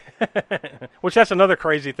now, right? Which, that's another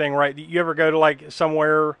crazy thing, right? You ever go to like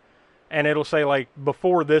somewhere and it'll say like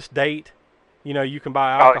before this date, you can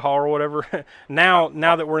buy alcohol or whatever. Now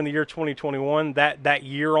that we're in the year 2021, that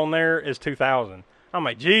year on there is 2000. I'm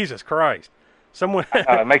like, Jesus Christ. Someone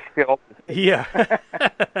it makes you feel old. Yeah.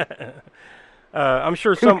 I'm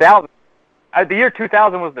sure 2000. The year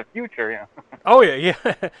 2000 was the future, Oh yeah.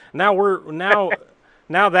 Now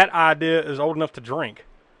that idea is old enough to drink.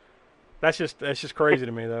 That's just crazy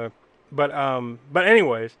to me though. But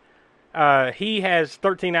anyways, he has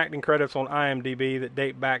 13 acting credits on IMDb that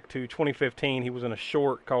date back to 2015. He was in a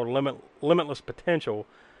short called Limitless Potential.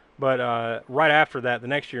 But right after that, the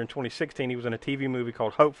next year in 2016, he was in a TV movie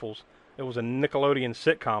called Hopefuls. It was a Nickelodeon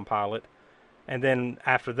sitcom pilot. And then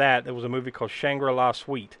after that, there was a movie called Shangri-La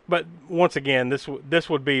Suite. But once again, this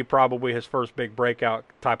would be probably his first big breakout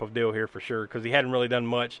type of deal here for sure, because he hadn't really done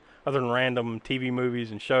much other than random TV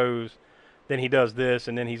movies and shows. Then he does this,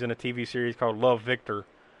 and then he's in a TV series called Love, Victor,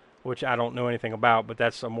 which I don't know anything about, but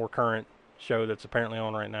that's a more current show that's apparently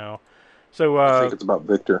on right now. So I think it's about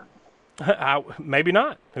Victor. Maybe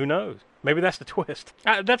not. Who knows? Maybe that's the twist.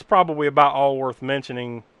 That's probably about all worth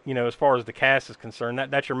mentioning, as far as the cast is concerned.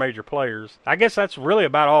 That's your major players. I guess that's really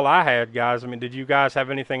about all I had, guys. I mean, did you guys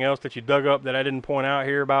have anything else that you dug up that I didn't point out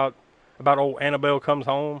here about old Annabelle Comes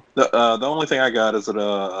Home? The only thing I got is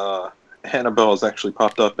that Annabelle has actually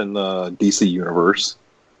popped up in the DC universe.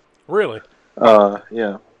 Really?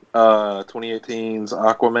 Yeah. 2018's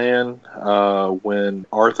Aquaman, when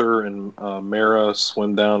Arthur and Mara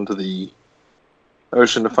swim down to the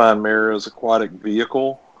ocean to find Mara's aquatic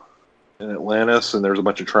vehicle in Atlantis, and there's a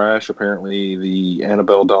bunch of trash. Apparently, the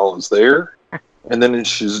Annabelle doll is there. And then in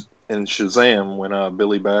Shazam, when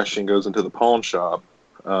Billy Bastion goes into the pawn shop,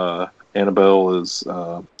 Annabelle is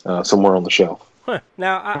somewhere on the shelf. Huh.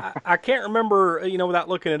 Now, I can't remember, without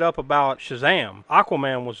looking it up, about Shazam.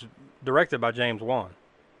 Aquaman was directed by James Wan.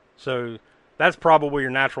 So that's probably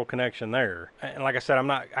your natural connection there. And like I said,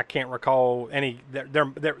 I can't recall any.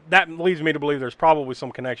 That leads me to believe there's probably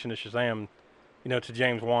some connection to Shazam, to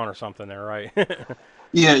James Wan or something there, right?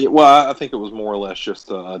 Yeah. Well, I think it was more or less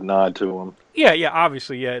just a nod to him. Yeah.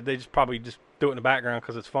 Obviously, yeah. They just probably just do it in the background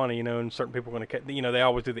because it's funny, and certain people are going to, they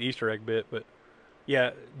always do the Easter egg bit. But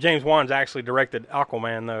yeah, James Wan's actually directed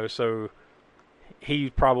Aquaman though, so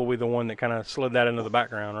he's probably the one that kind of slid that into the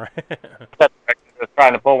background, right?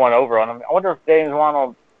 Trying to pull one over on him. I wonder if James Wan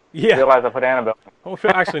will realize I put Annabelle. I wonder if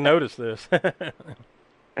he'll actually notice this.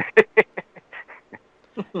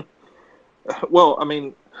 Well, I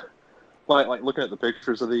mean, like looking at the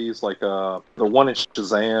pictures of these, like the one in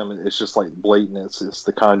Shazam, it's just like blatant. It's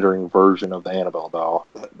the Conjuring version of the Annabelle doll.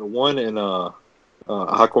 The one in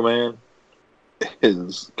Aquaman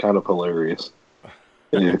is kind of hilarious.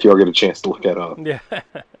 If y'all get a chance to look that up. Yeah.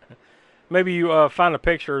 Maybe you find a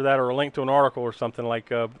picture of that or a link to an article or something, like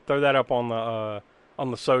throw that up on on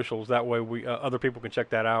the socials. That way, we other people can check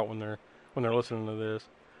that out when they're listening to this,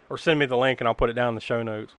 or send me the link and I'll put it down in the show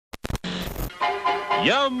notes.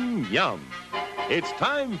 Yum, yum. It's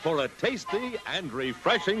time for a tasty and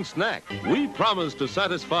refreshing snack. We promise to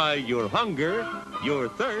satisfy your hunger, your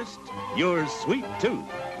thirst, your sweet tooth.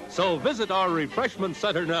 So visit our refreshment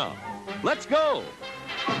center now. Let's go.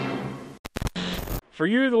 For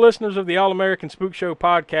you, the listeners of the All-American Spook Show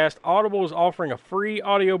podcast, Audible is offering a free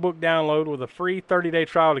audiobook download with a free 30-day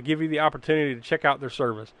trial to give you the opportunity to check out their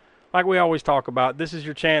service. Like we always talk about, this is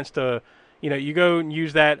your chance to, you go and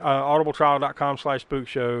use that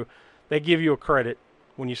audibletrial.com/spookshow. They give you a credit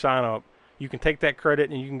when you sign up. You can take that credit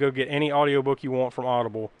and you can go get any audiobook you want from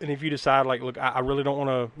Audible. And if you decide, like, look, I really don't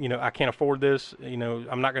want to, I can't afford this,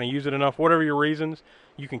 I'm not going to use it enough, whatever your reasons,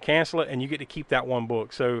 you can cancel it and you get to keep that one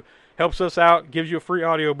book. So helps us out, gives you a free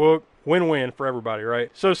audiobook, win-win for everybody, right?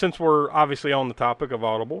 So since we're obviously on the topic of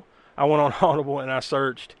Audible, I went on Audible and I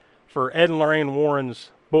searched for Ed and Lorraine Warren's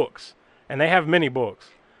books. And they have many books.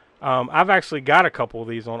 I've actually got a couple of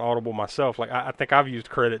these on Audible myself. Like I think I've used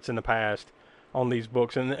credits in the past on these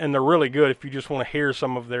books, and they're really good if you just want to hear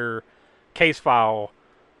some of their case file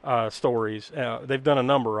stories. They've done a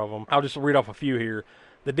number of them. I'll just read off a few here.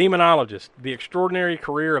 The Demonologist, The Extraordinary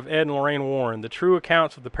Career of Ed and Lorraine Warren, the true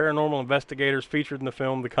accounts of the paranormal investigators featured in the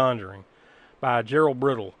film The Conjuring by Gerald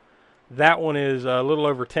Brittle. That one is a little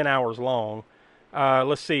over 10 hours long.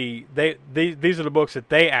 Let's see. These are the books that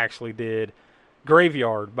they actually did.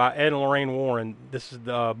 Graveyard by Ed and Lorraine Warren. This is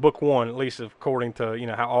the book one, at least according to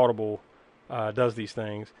how Audible does these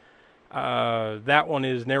things. That one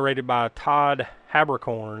is narrated by Todd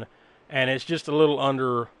Haberkorn, and it's just a little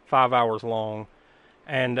under 5 hours long.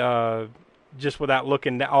 And just without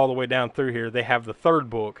looking all the way down through here, they have the third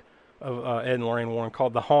book of Ed and Lorraine Warren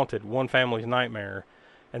called The Haunted, One Family's Nightmare.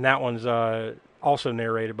 And that one's also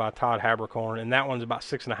narrated by Todd Haberkorn, and that one's about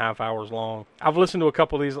 6.5 hours long. I've listened to a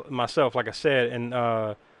couple of these myself, like I said, and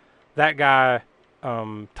that guy,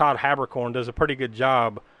 Todd Haberkorn, does a pretty good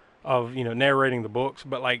job of, narrating the books,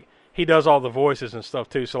 but, like, he does all the voices and stuff,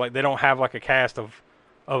 too, so, like, they don't have, like, a cast of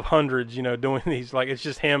hundreds, doing these, like, it's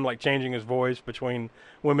just him, like, changing his voice between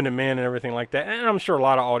women and men and everything like that, and I'm sure a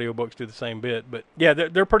lot of audiobooks do the same bit, but, yeah,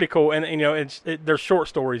 they're pretty cool, and, they're short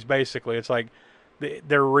stories, basically. It's like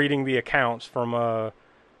they're reading the accounts from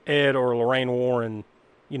Ed or Lorraine Warren,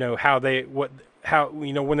 how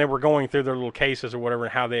when they were going through their little cases or whatever,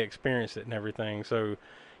 and how they experienced it and everything. So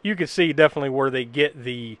you could see definitely where they get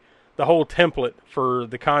the whole template for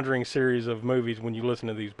the Conjuring series of movies when you listen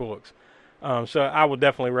to these books. So I would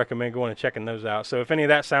definitely recommend going and checking those out. So if any of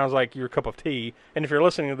that sounds like your cup of tea, and if you're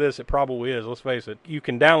listening to this, it probably is, let's face it, you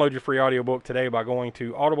can download your free audiobook today by going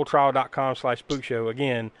to audibletrial.com/spookshow.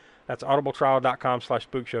 Again, that's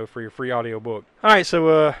audibletrial.com/spookshow for your free audiobook. All right,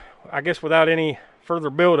 so I guess without any further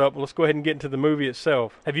build-up, let's go ahead and get into the movie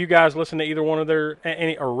itself. Have you guys listened to either one of their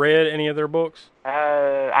or read any of their books?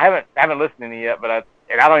 I haven't listened to any yet, but I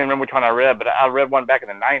don't even remember which one I read. But I read one back in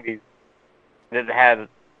the '90s. I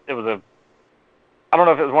don't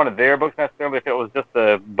know if it was one of their books necessarily, if it was just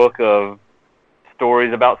a book of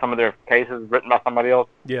stories about some of their cases written by somebody else.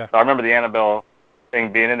 Yeah. So I remember the Annabelle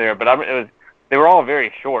thing being in there, but they were all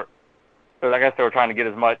very short. So I guess they were trying to get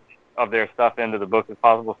as much of their stuff into the book as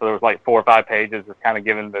possible. So there was like 4 or 5 pages, just kind of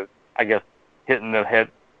giving hitting the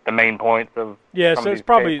main points of. Yeah, so it's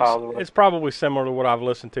probably similar to what I've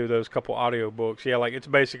listened to, those couple audio books. Yeah, like it's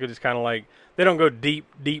basically just kind of like they don't go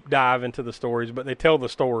deep dive into the stories, but they tell the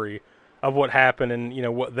story of what happened and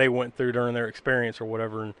what they went through during their experience or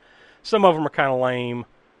whatever. And some of them are kind of lame,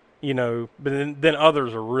 but then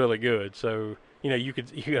others are really good. So you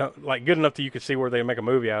could like good enough that you could see where they make a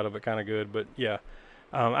movie out of it, kind of good. But yeah,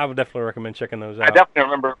 I would definitely recommend checking those out. I definitely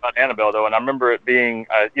remember about Annabelle though, and I remember it being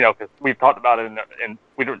because we've talked about it and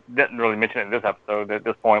we didn't really mention it in this episode. At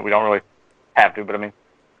this point, we don't really have to, but I mean,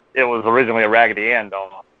 it was originally a Raggedy Ann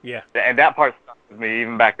doll. Yeah, and that part stuck with me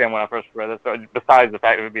even back then when I first read it. So besides the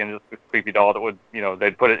fact of it being just a creepy doll that would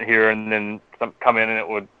they'd put it here and then come in and it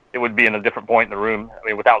would be in a different point in the room. I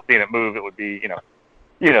mean, without seeing it move, it would be the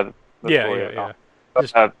story. Yeah.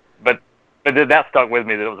 But that stuck with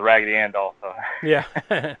me that it was a Raggedy Ann doll. So. Yeah,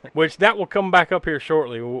 which that will come back up here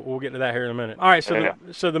shortly. We'll get to that here in a minute. All right,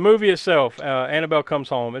 so the movie itself, Annabelle Comes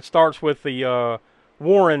Home. It starts with the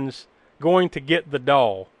Warrens going to get the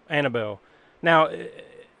doll, Annabelle. Now,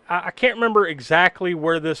 I can't remember exactly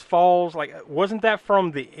where this falls. Like, wasn't that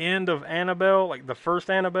from the end of Annabelle, like the first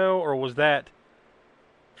Annabelle, or was that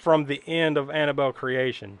from the end of Annabelle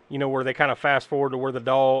Creation? Where they kind of fast forward to where the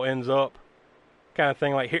doll ends up, kind of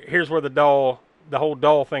thing. Like, here's where the whole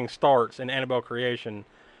doll thing starts in Annabelle Creation,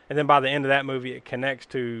 and then by the end of that movie, it connects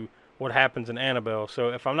to what happens in Annabelle. So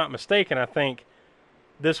if I'm not mistaken, I think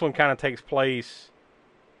this one kind of takes place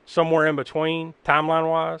somewhere in between,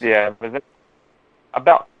 timeline-wise. Yeah, but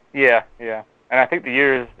yeah. And I think the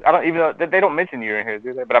years, I don't even know, they don't mention the year in here,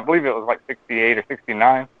 do they? But I believe it was like 68 or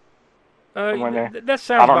 69. That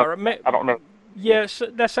sounds about right. I don't know. Yes,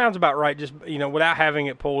 that sounds about right. Just, without having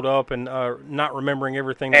it pulled up and not remembering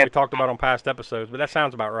everything that we talked about on past episodes. But that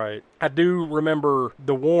sounds about right. I do remember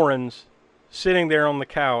the Warrens sitting there on the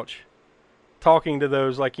couch talking to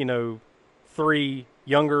those, three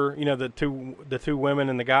younger, the two women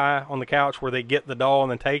and the guy on the couch where they get the doll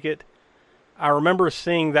and then take it. I remember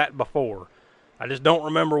seeing that before. I just don't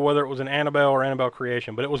remember whether it was in Annabelle or Annabelle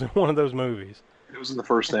Creation, but it was in one of those movies. It was in the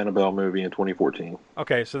first Annabelle movie in 2014.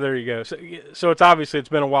 Okay, so there you go. So it's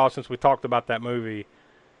been a while since we talked about that movie,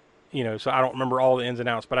 so I don't remember all the ins and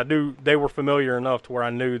outs, but they were familiar enough to where I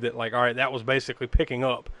knew that, all right, that was basically picking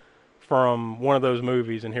up from one of those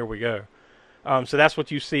movies, and here we go. So that's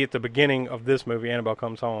what you see at the beginning of this movie, Annabelle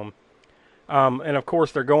Comes Home. And of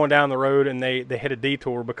course, they're going down the road, and they hit a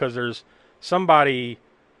detour because there's somebody,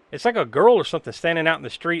 it's like a girl or something standing out in the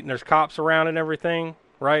street, and there's cops around and everything,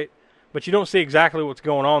 right? But you don't see exactly what's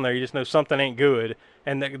going on there. You just know something ain't good.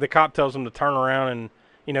 And the cop tells them to turn around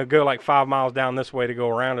and, go 5 miles down this way to go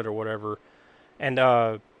around it or whatever. And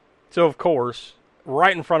so, of course,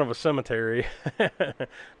 right in front of a cemetery,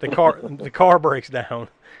 the car breaks down.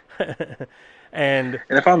 And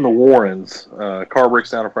if I'm the Warrens, car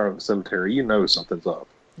breaks down in front of a cemetery, something's up.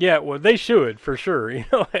 Yeah, well, they should, for sure.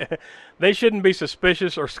 They shouldn't be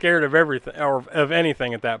suspicious or scared of everything or of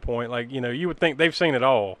anything at that point. You would think they've seen it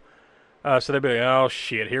all. So they'd be like, oh,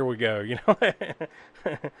 shit, here we go,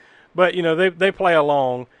 But, they play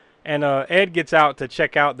along, and Ed gets out to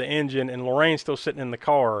check out the engine, and Lorraine's still sitting in the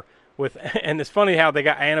car. And it's funny how they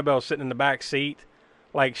got Annabelle sitting in the back seat,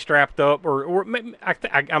 strapped up, or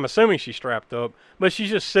I'm assuming she's strapped up, but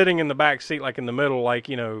she's just sitting in the back seat, in the middle,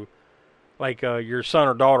 your son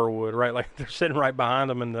or daughter would, right? They're sitting right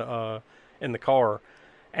behind them in the car.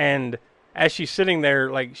 And as she's sitting there,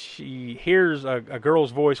 she hears a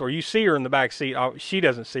girl's voice, or you see her in the back seat. She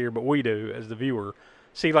doesn't see her, but we do as the viewer.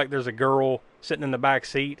 See, there's a girl sitting in the back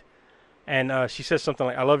seat, and she says something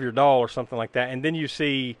like, "I love your doll," or something like that. And then you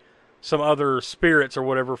see some other spirits or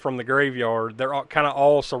whatever from the graveyard. They're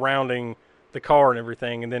all surrounding the car and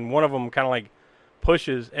everything. And then one of them kind of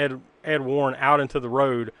pushes Ed Warren out into the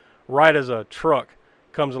road right as a truck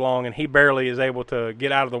comes along, and he barely is able to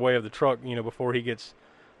get out of the way of the truck, before he gets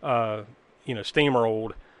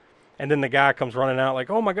steamrolled. And then the guy comes running out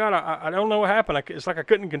oh my God, I don't know what happened. It's I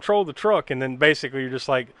couldn't control the truck. And then basically you're just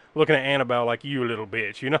looking at Annabelle you little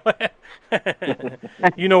bitch, You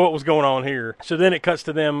know what was going on here. So then it cuts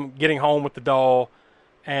to them getting home with the doll.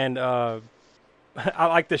 And I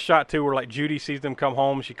like this shot too where Judy sees them come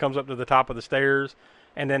home. She comes up to the top of the stairs.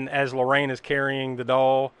 And then as Lorraine is carrying the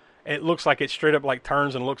doll, it looks like it straight up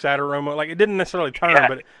turns and looks at her almost. It didn't necessarily turn,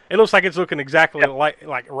 but it looks like it's looking exactly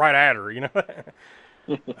like right at her,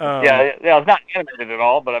 Yeah, it's not animated at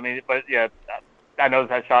all, but I noticed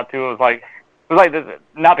that shot too. It was this,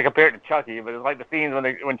 not to compare it to Chucky, but it's the scenes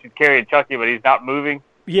when she's carrying Chucky, but he's not moving.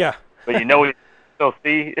 Yeah. But you know he still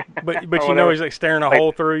see. But he's staring a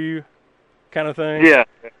hole through you, kind of thing. Yeah.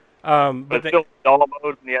 But it's still doll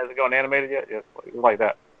mode, and he hasn't gone animated yet. Yeah, it's like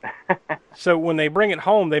that. So when they bring it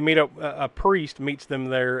home, they meet up. A priest meets them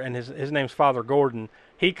there, and his name's Father Gordon.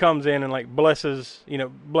 He comes in and blesses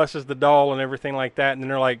the doll and everything like that. And then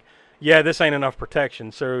they're like, yeah, this ain't enough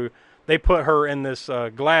protection. So they put her in this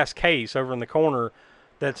glass case over in the corner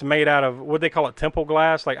that's made out of, what they call it, temple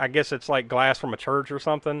glass. I guess it's glass from a church or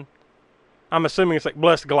something. I'm assuming it's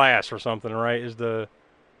blessed glass or something, right?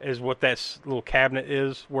 Is what that little cabinet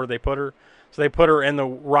is where they put her. So they put her in the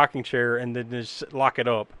rocking chair and then just lock it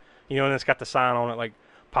up, and it's got the sign on it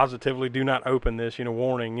positively do not open this,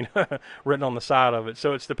 warning, written on the side of it.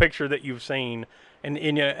 So it's the picture that you've seen, and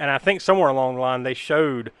I think somewhere along the line they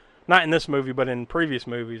showed, not in this movie but in previous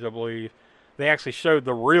movies, I believe, they actually showed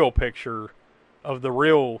the real picture of the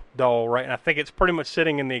real doll, right? And I think it's pretty much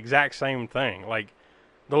sitting in the exact same thing.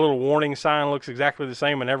 The little warning sign looks exactly the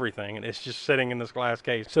same and everything, and it's just sitting in this glass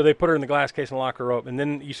case. So they put her in the glass case and lock her up, and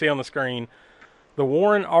then you see on the screen, the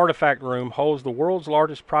Warren Artifact Room holds the world's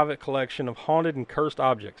largest private collection of haunted and cursed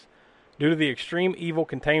objects. Due to the extreme evil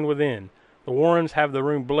contained within, the Warrens have the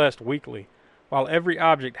room blessed weekly. While every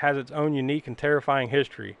object has its own unique and terrifying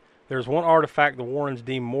history, there's one artifact the Warrens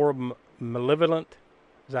deem more malevolent,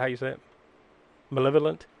 is that how you say it?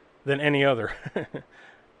 Malevolent than any other.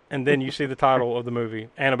 And then you see the title of the movie,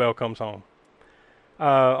 Annabelle Comes Home.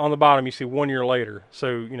 On the bottom, you see 1 year later.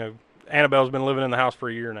 So, Annabelle's been living in the house for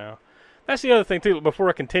a year now. that's the other thing too. Before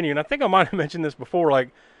I continue, and I think I might have mentioned this before, like,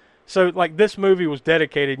 so like this movie was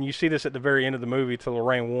dedicated, and you see this at the very end of the movie, to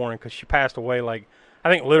Lorraine Warren, because she passed away, like, I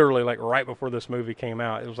think literally like right before this movie came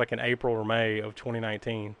out. It was like in April or May of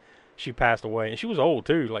 2019. She passed away, and she was old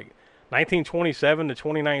too, like 1927 to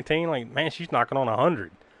 2019. Like, man, she's knocking on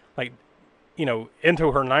 100, like, you know,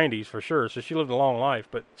 into her 90s for sure. So she lived a long life.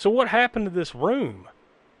 But so what happened to this room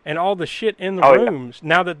and all the shit in the rooms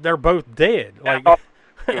now that they're both dead? Like,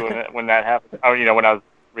 when that happened, you know, when I was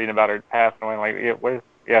reading about her passing away,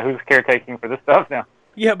 like, who's caretaking for this stuff now?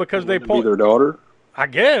 Yeah, because they point their daughter. I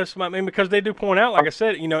guess. I mean, because they do point out, like I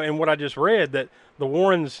said, you know, in what I just read, that the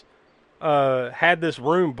Warrens had this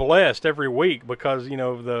room blessed every week because, you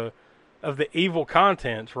know, of the evil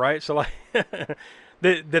contents, right? So, like,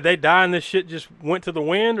 did they die and this shit just went to the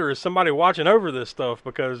wind, or is somebody watching over this stuff?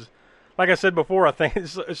 Because, like I said before, I think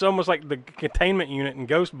it's almost like the containment unit in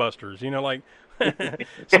Ghostbusters. You know, like,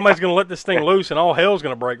 somebody's going to let this thing loose and all hell's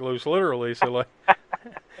going to break loose, literally. So, like,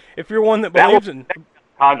 if you're one that believes in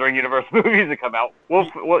Conjuring universe movies that come out,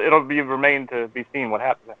 it'll remain to be seen what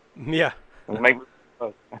happens. Yeah.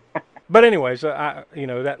 But anyways, you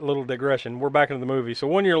know, that little digression. We're back into the movie. So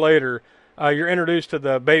 1 year later, you're introduced to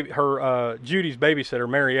the Judy's babysitter,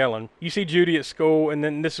 Mary Ellen. You see Judy at school, and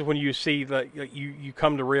then this is when you see that you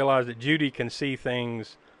come to realize that Judy can see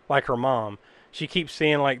things like her mom. She keeps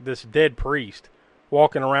seeing like this dead priest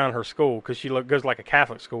walking around her school because she goes like a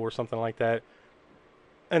Catholic school or something like that.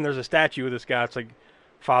 And there's a statue of this guy. It's like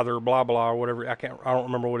Father blah blah or whatever. I don't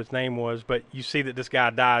remember what his name was, but you see that this guy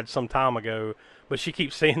died some time ago. But she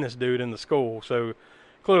keeps seeing this dude in the school, so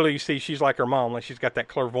clearly you see she's like her mom, like she's got that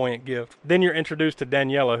clairvoyant gift. Then you're introduced to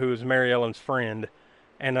Daniela, who is Mary Ellen's friend,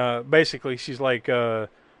 and basically she's like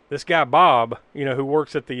this guy Bob, you know, who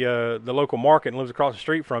works at the local market and lives across the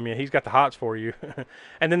street from you. He's got the hots for you.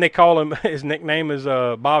 And then they call him, his nickname is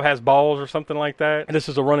Bob Has Balls or something like that. And this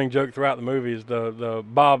is a running joke throughout the movie, is the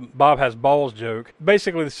Bob Has Balls joke.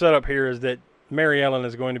 Basically the setup here is that Mary Ellen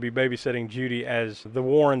is going to be babysitting Judy as the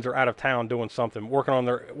Warrens are out of town doing something, working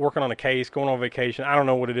on a case, going on vacation. I don't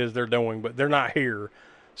know what it is they're doing, but they're not here.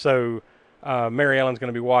 So Mary Ellen's going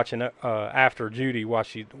to be watching after Judy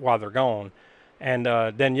while they're gone. And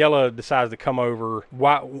Daniela decides to come over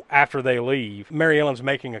after they leave. Mary Ellen's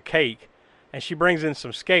making a cake, and she brings in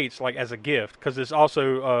some skates like as a gift, because it's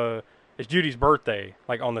also it's Judy's birthday,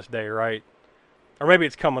 like on this day, right? Or maybe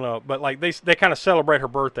it's coming up, but like they kind of celebrate her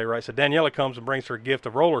birthday, right? So Daniela comes and brings her a gift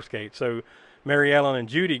of roller skates. So Mary Ellen and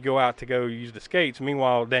Judy go out to go use the skates.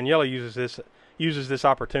 Meanwhile, Daniela uses this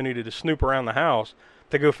opportunity to snoop around the house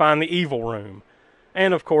to go find the evil room.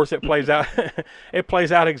 And of course, it plays out. It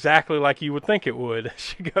plays out exactly like you would think it would.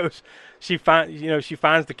 She finds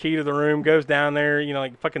the key to the room, goes down there, you know,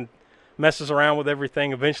 like fucking messes around with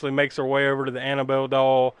everything. Eventually, makes her way over to the Annabelle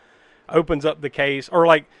doll, opens up the case, or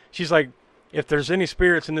like she's like, if there's any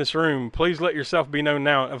spirits in this room, please let yourself be known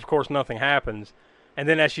now. Of course, nothing happens. And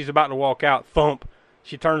then as she's about to walk out, thump,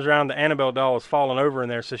 she turns around, the Annabelle doll is falling over in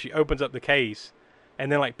there, so she opens up the case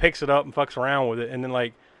and then like picks it up and fucks around with it. And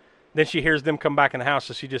then then she hears them come back in the house,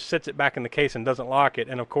 so she just sits it back in the case and doesn't lock it.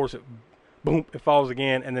 And of course, it falls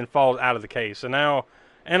again and then falls out of the case. So now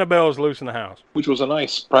Annabelle is loose in the house. Which was a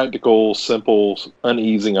nice, practical, simple,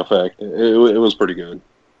 uneasing effect. It was pretty good.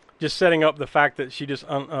 Just setting up the fact that she just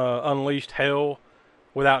unleashed hell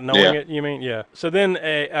without knowing it, you mean? Yeah. So then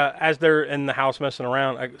as they're in the house messing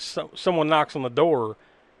around, someone knocks on the door,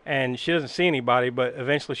 and she doesn't see anybody, but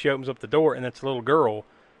eventually she opens up the door, and it's a little girl.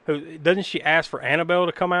 Who doesn't she ask for Annabelle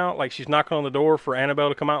to come out? Like she's knocking on the door for Annabelle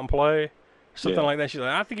to come out and play? Something like that. She's like,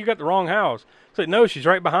 I think you got the wrong house. It's like, no, she's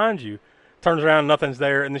right behind you. Turns around, nothing's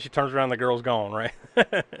there, and then she turns around, the girl's gone, right?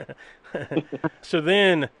 So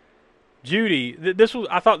then Judy,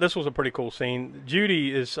 I thought this was a pretty cool scene.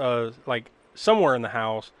 Judy is like somewhere in the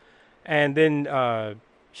house, and then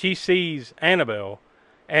she sees Annabelle,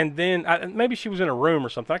 and then maybe she was in a room or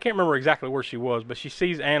something. I can't remember exactly where she was, but she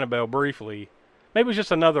sees Annabelle briefly. Maybe it was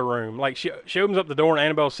just another room. Like she opens up the door, and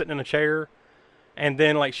Annabelle's sitting in a chair, and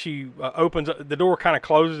then like she opens up, the door kind of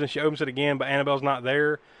closes, and she opens it again, but Annabelle's not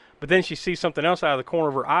there. But then she sees something else out of the corner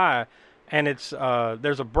of her eye, and it's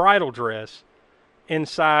there's a bridal dress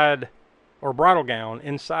inside, or bridal gown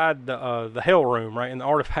inside the hell room, right, in the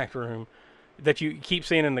artifact room, that you keep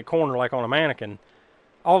seeing in the corner like on a mannequin.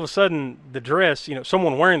 All of a sudden, the dress, you know,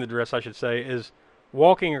 someone wearing the dress, I should say, is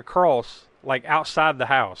walking across like outside the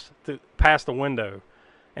house past the window,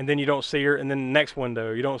 and then you don't see her, and then the next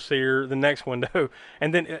window you don't see her, the next window,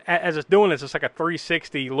 and then as it's doing this, it's like a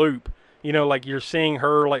 360 loop, you know, like you're seeing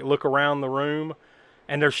her like look around the room,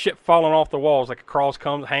 and there's shit falling off the walls, like a cross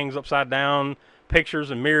hangs upside down,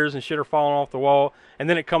 pictures and mirrors and shit are falling off the wall, and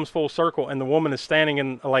then it comes full circle, and the woman is standing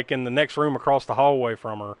in the next room across the hallway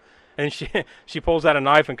from her, and she pulls out a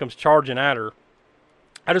knife and comes charging at her.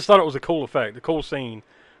 I just thought it was a cool effect, a cool scene,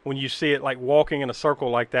 when you see it like walking in a circle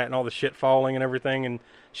like that and all the shit falling and everything, and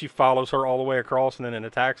she follows her all the way across and then it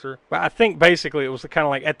attacks her. But I think basically it was kind of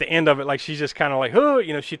like at the end of it, like she's just kind of like,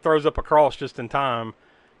 huh, she throws up a cross just in time,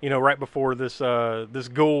 right before this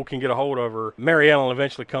ghoul can get a hold of her. Mary Ellen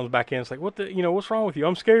eventually comes back in. It's like, what's wrong with you?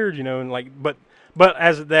 I'm scared, and like, but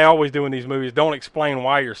as they always do in these movies, don't explain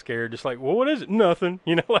why you're scared. Just like, well, what is it? Nothing,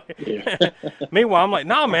 like. Yeah. Meanwhile, I'm like,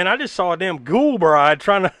 nah, man, I just saw a damn ghoul bride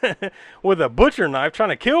trying to, with a butcher knife, trying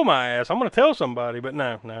to kill my ass. I'm gonna tell somebody, but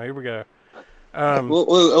no, here we go. Well,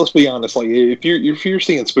 let's be honest. Like, if you're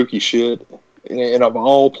seeing spooky shit, and of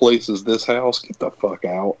all places, this house, get the fuck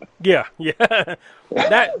out. Yeah.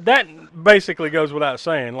 that basically goes without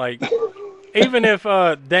saying. Like, even if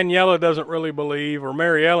Daniela doesn't really believe or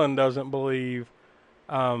Mary Ellen doesn't believe,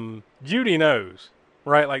 Judy knows,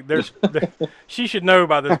 right? Like, she should know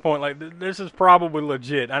by this point. Like, this is probably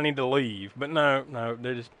legit. I need to leave, but no,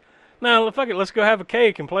 they just. No, fuck it. Let's go have a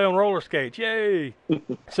cake and play on roller skates. Yay!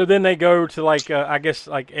 So then they go to I guess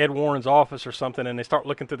like Ed Warren's office or something, and they start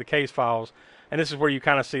looking through the case files. And this is where you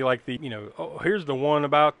kind of see like here's the one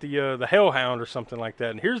about the Hellhound or something like that,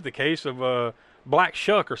 and here's the case of Black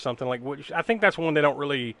Shuck or something like. Which I think that's one they don't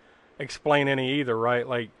really explain any either, right?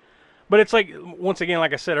 Like, but it's like once again,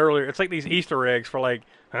 like I said earlier, it's like these Easter eggs for like,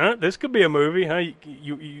 this could be a movie, huh?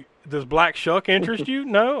 You does Black Shuck interest you?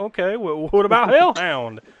 No, okay. Well, what about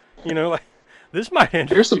Hellhound? Like, this might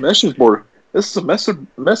interest. Here's the message board. This is a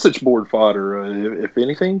message board fodder. If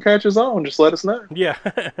anything catches on, just let us know. Yeah.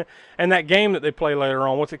 And that game that they play later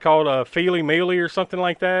on, what's it called? Feely Mealy or something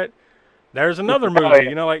like that? There's another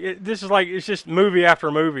movie. This is like, it's just movie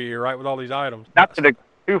after movie here, right, with all these items. Not to go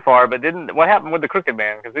too far, but what happened with the Crooked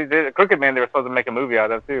Man? Because the Crooked Man they were supposed to make a movie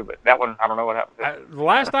out of too, but that one, I don't know what happened to. The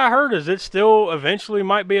last I heard is it still eventually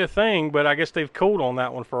might be a thing, but I guess they've cooled on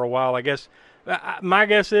that one for a while. I guess my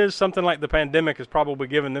guess is something like the pandemic has probably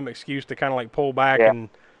given them excuse to kind of like pull back and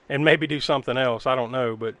maybe do something else. I don't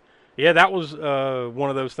know, but yeah, that was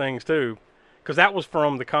one of those things too, because that was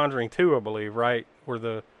from The Conjuring 2, I believe, right? Where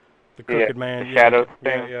the Crooked Man, the shadow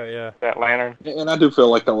thing, yeah, that lantern. And I do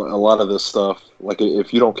feel like a lot of this stuff, like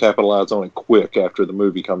if you don't capitalize on it quick after the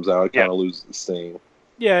movie comes out, it kind of loses the steam.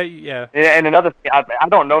 Yeah. And another thing, I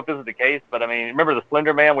don't know if this is the case, but I mean, remember the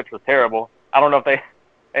Slender Man, which was terrible. I don't know if they.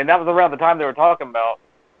 And that was around the time they were talking about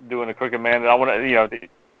doing the Crooked Man. And I want to, they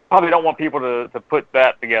probably don't want people to put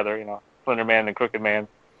that together, Slender Man and Crooked Man.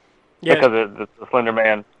 Yeah. Because the Slender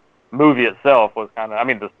Man movie itself was kind of, I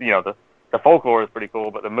mean, the folklore is pretty cool,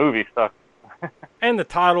 but the movie stuck. And the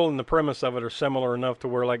title and the premise of it are similar enough to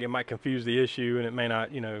where, like, it might confuse the issue and it may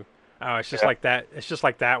not, it's just like that. It's just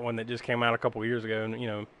like that one that just came out a couple of years ago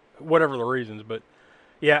and, whatever the reasons. But,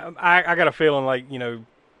 yeah, I got a feeling like,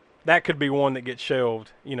 that could be one that gets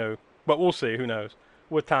shelved, but we'll see. Who knows?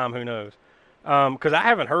 With time, who knows? Because I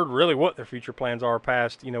haven't heard really what their future plans are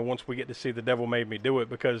past, once we get to see The Devil Made Me Do It,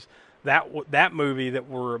 because that movie that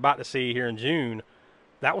we're about to see here in June,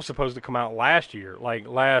 that was supposed to come out last year, like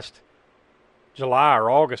last July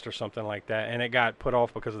or August or something like that, and it got put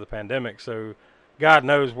off because of the pandemic. So God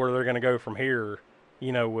knows where they're going to go from here,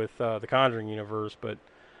 with the Conjuring universe, but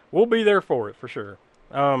we'll be there for it for sure.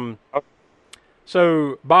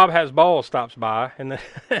 So Bob Has Balls stops by, and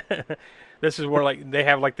this is where like they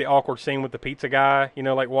have like the awkward scene with the pizza guy,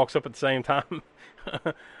 like walks up at the same time.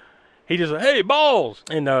 He just like, hey, balls,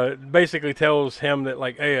 and basically tells him that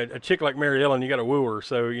like, hey, a chick like Mary Ellen, you got to woo her.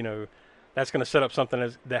 So that's going to set up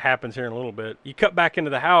something that happens here in a little bit. You cut back into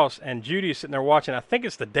the house, and Judy's sitting there watching. I think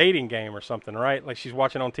it's The Dating Game or something, right? Like she's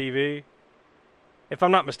watching on TV. If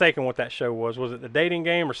I'm not mistaken, what that show was it The Dating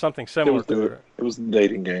Game or something similar to it? It was The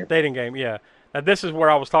Dating Game. Dating Game, yeah. Now, this is where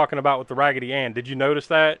I was talking about with the Raggedy Ann. Did you notice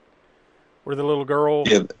that? Where the little girl,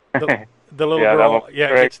 the little girl,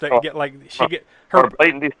 she get her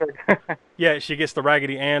blatant Easter. Yeah, she gets the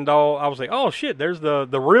Raggedy Ann doll. I was like, oh shit, there's the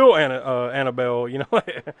real Annabelle,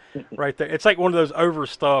 right there. It's like one of those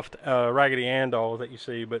overstuffed Raggedy Ann dolls that you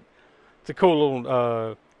see, but it's a cool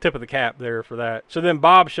little tip of the cap there for that. So then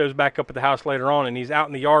Bob shows back up at the house later on, and he's out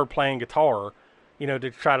in the yard playing guitar.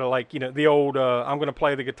 To try to like, the old, I'm going to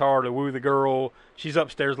play the guitar to woo the girl. She's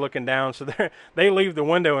upstairs looking down. So they leave the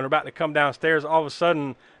window and are about to come downstairs. All of a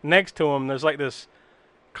sudden, next to them, there's like this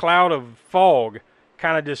cloud of fog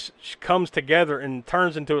kind of just comes together and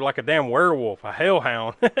turns into like a damn werewolf, a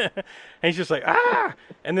hellhound. And he's just like, ah!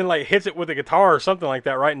 And then like hits it with a guitar or something like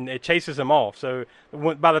that, right? And it chases him off. So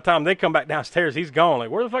by the time they come back downstairs, he's gone. Like,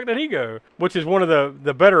 where the fuck did he go? Which is one of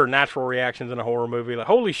the better natural reactions in a horror movie. Like,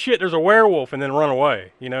 holy shit, there's a werewolf, and then run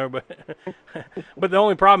away, you know? But but the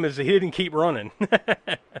only problem is that he didn't keep running.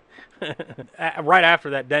 Right after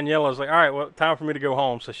that, Daniela's like, all right, well, time for me to go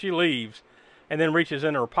home. So she leaves and then reaches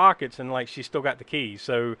into her pockets, and like she's still got the keys.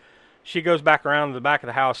 So she goes back around to the back of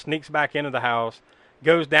the house, sneaks back into the house,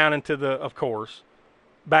 goes down into of course,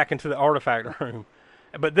 back into the artifact room.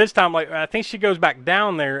 But this time, like, I think she goes back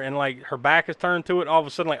down there, and like her back is turned to it. All of a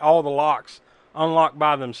sudden, like, all the locks unlock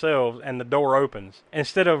by themselves, and the door opens.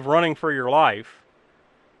 Instead of running for your life,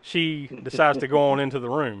 she decides to go on into the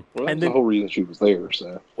room. Well, that's and then, the whole reason she was there,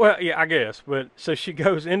 so. Well, yeah, I guess. But so she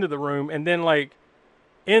goes into the room, and then like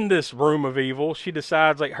in this room of evil, she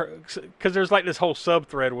decides like because there's like this whole sub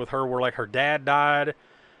thread with her where like her dad died,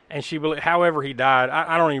 and however he died,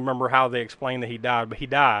 I don't even remember how they explained that he died, but he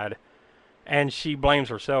died, and she blames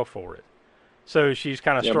herself for it. So she's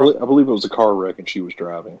kind of I believe it was a car wreck and she was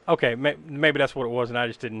driving. Okay, maybe that's what it was, and I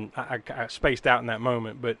just didn't. I spaced out in that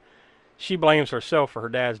moment, but she blames herself for her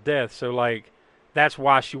dad's death. So like, that's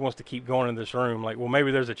why she wants to keep going in this room. Like, well,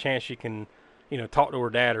 maybe there's a chance she can, you know, talk to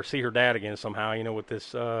her dad or see her dad again somehow. You know, with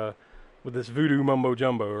this voodoo mumbo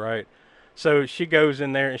jumbo, right? So she goes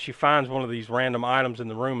in there and she finds one of these random items in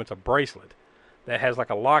the room. It's a bracelet that has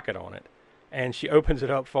like a locket on it. And she opens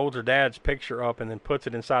it up, folds her dad's picture up, and then puts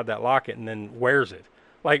it inside that locket and then wears it.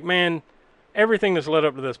 Like, man, everything that's led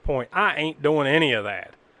up to this point, I ain't doing any of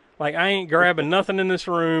that. Like, I ain't grabbing nothing in this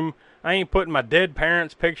room. I ain't putting my dead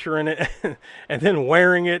parents' picture in it and then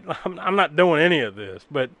wearing it. I'm not doing any of this.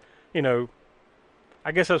 But, you know,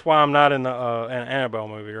 I guess that's why I'm not in an Annabelle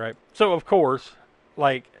movie, right? So, of course,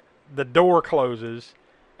 like, the door closes.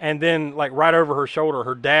 And then, like, right over her shoulder,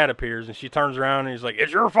 her dad appears, and she turns around, and he's like,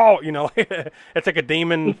 it's your fault, you know. It's like a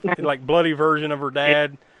demon, like, bloody version of her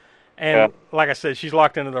dad. And, like I said, she's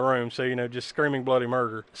locked into the room, so, you know, just screaming bloody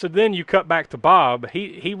murder. So then you cut back to Bob.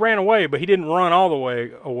 He ran away, but he didn't run all the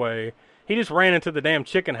way away. He just ran into the damn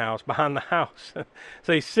chicken house behind the house.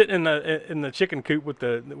 So he's sitting in the chicken coop with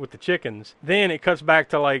the chickens. Then it cuts back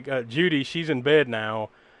to, like, Judy. She's in bed now.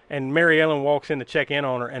 And Mary Ellen walks in to check in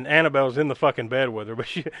on her, and Annabelle's in the fucking bed with her. But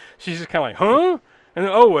she's just kind of like, huh? And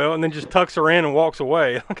then, oh, well, and then just tucks her in and walks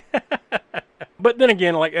away. But then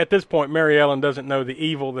again, like, at this point, Mary Ellen doesn't know the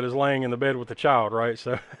evil that is laying in the bed with the child, right?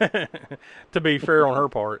 So, to be fair on her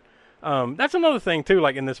part. That's another thing, too,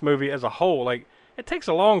 like, in this movie as a whole. Like, it takes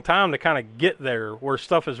a long time to kind of get there where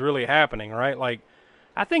stuff is really happening, right? Like,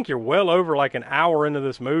 I think you're well over, like, an hour into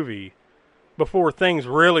this movie before things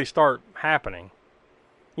really start happening.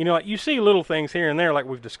 You know, like, you see little things here and there like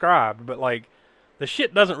we've described, but, like, the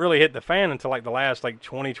shit doesn't really hit the fan until, like, the last, like,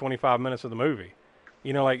 20, 25 minutes of the movie.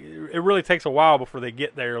 You know, like, it really takes a while before they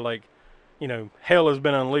get there, like, you know, hell has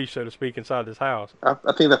been unleashed, so to speak, inside this house. I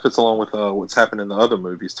think that fits along with what's happened in the other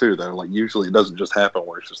movies, too, though. Like, usually it doesn't just happen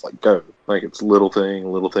where it's just, like, go. Like, it's little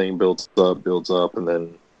thing builds up, and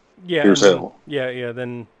then here's hell. Yeah,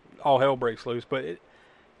 then all hell breaks loose. But,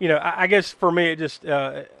 you know, I guess for me, it just...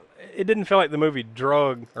 it didn't feel like the movie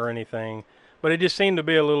drug or anything, but it just seemed to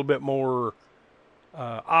be a little bit more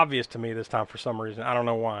obvious to me this time for some reason. I don't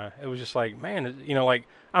know why. It was just like, man, you know, like,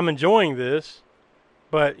 I'm enjoying this,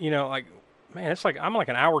 but, you know, like, man, it's like I'm like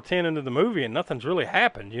an hour 10 into the movie and nothing's really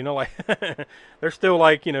happened, you know, like, they're still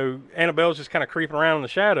like, you know, Annabelle's just kind of creeping around in the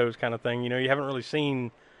shadows kind of thing, you know, you haven't really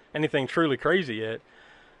seen anything truly crazy yet,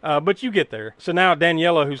 but you get there. So now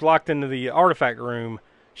Daniela, who's locked into the artifact room,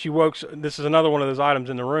 she wakes. This is another one of those items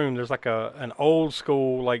in the room. There's like an old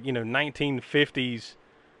school, like, you know, 1950s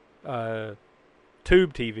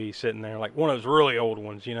tube TV sitting there, like one of those really old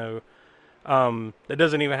ones, you know, that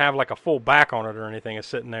doesn't even have like a full back on it or anything. Is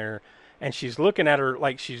sitting there, and she's looking at her,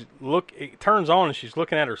 like it turns on and she's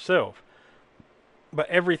looking at herself, but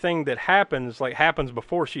everything that happens happens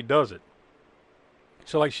before she does it.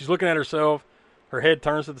 So like she's looking at herself, her head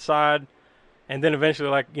turns to the side. And then eventually,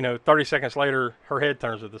 like, you know, 30 seconds later, her head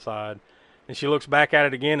turns to the side. And she looks back at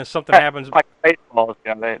it again, and something happens. Like Spaceballs,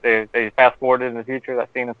 you know, they fast forwarded in the future,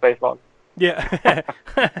 that scene in Spaceballs. Yeah.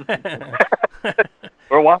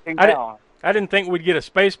 We're walking down. I didn't think we'd get a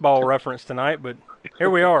Spaceball reference tonight, but here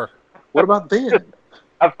we are. What about then?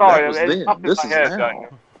 I'm sorry. This is now.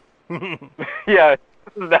 Yeah,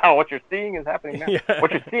 this is now. What you're seeing is happening now. Yeah.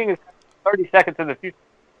 What you're seeing is 30 seconds in the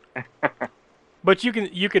future. But you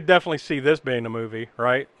could definitely see this being a movie,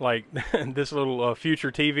 right? Like this little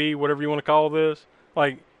future TV, whatever you want to call this.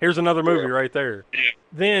 Like, here's another movie right there. Yeah.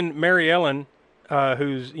 Then Mary Ellen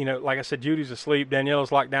who's, like I said, Judy's asleep,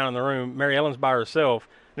 Daniela's locked down in the room, Mary Ellen's by herself.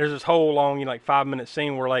 There's this whole long, 5-minute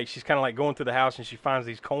scene where like she's kind of like going through the house and she finds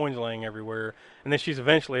these coins laying everywhere, and then she's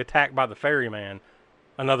eventually attacked by the ferryman.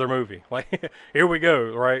 Another movie. Like, here we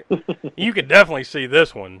go, right? You could definitely see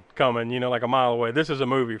this one coming, like a mile away. This is a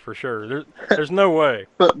movie for sure. There's no way.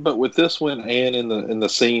 But with this one and in the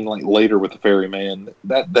scene like later with the ferryman,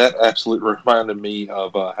 that absolutely reminded me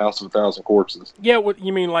of House of a Thousand Corpses. Yeah, what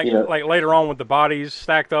you mean like later on with the bodies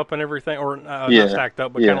stacked up and everything, or not stacked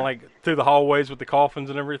up, but kind of like through the hallways with the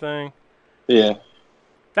coffins and everything. Yeah.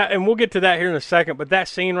 And we'll get to that here in a second. But that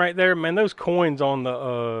scene right there, man, those coins on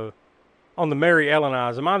the Mary Ellen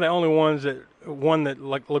eyes. Am I the only one that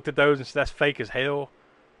like looked at those and said that's fake as hell?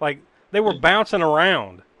 Like they were bouncing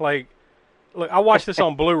around. Like, look, I watched this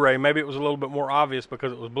on Blu-ray. Maybe it was a little bit more obvious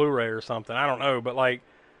because it was Blu-ray or something. I don't know, but like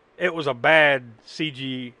it was a bad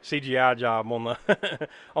CGI job on the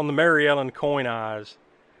on the Mary Ellen coin eyes.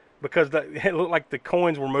 Because it looked like the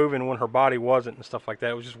coins were moving when her body wasn't and stuff like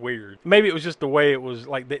that. It was just weird. Maybe it was just the way it was,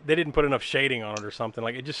 like, they didn't put enough shading on it or something.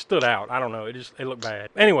 Like, it just stood out. I don't know. It looked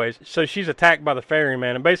bad. Anyways, so she's attacked by the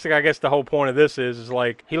ferryman. And basically, I guess the whole point of this is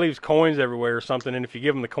like, he leaves coins everywhere or something. And if you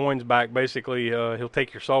give him the coins back, basically, he'll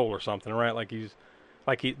take your soul or something, right? Like,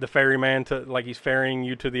 the ferryman, he's ferrying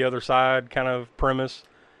you to the other side kind of premise.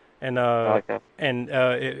 And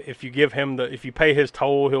if you give him if you pay his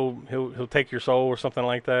toll, he'll take your soul or something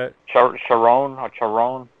like that. Charon,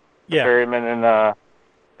 yeah, ferryman in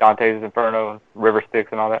Dante's Inferno, River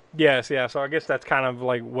Styx, and all that. Yes, yeah. So I guess that's kind of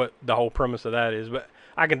like what the whole premise of that is. But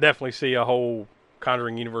I can definitely see a whole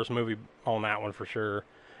Conjuring universe movie on that one for sure.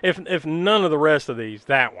 If none of the rest of these,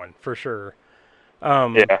 that one for sure.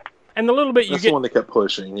 Yeah. And the little bit that's the one that kept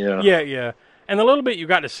pushing. Yeah. Yeah. And the little bit you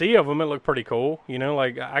got to see of them, it looked pretty cool.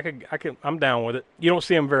 Like I'm down with it. You don't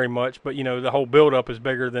see them very much, but the whole build-up is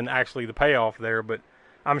bigger than actually the payoff there. But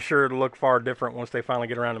I'm sure it'll look far different once they finally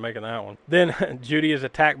get around to making that one. Then Judy is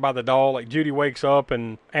attacked by the doll. Like Judy wakes up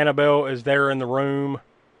and Annabelle is there in the room.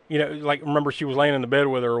 Like remember she was laying in the bed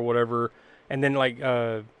with her or whatever. And then like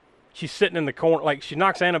she's sitting in the corner. Like she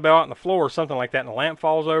knocks Annabelle out on the floor or something like that, and the lamp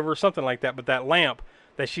falls over, something like that. But that lamp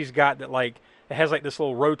that she's got that like. It has like this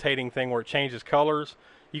little rotating thing where it changes colors.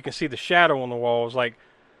 You can see the shadow on the walls. Like,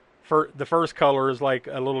 the first color is like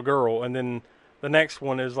a little girl, and then the next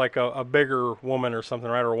one is like a bigger woman or something,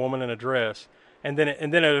 right? Or a woman in a dress. And then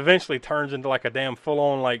it eventually turns into like a damn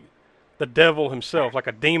full-on like the devil himself, like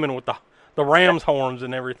a demon with the ram's horns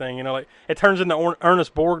and everything. Like it turns into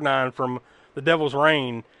Ernest Borgnine from The Devil's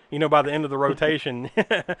Reign. By the end of the rotation.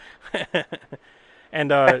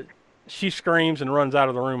 And she screams and runs out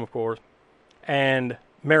of the room, of course. And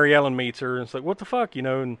Mary Ellen meets her, and it's like, what the fuck,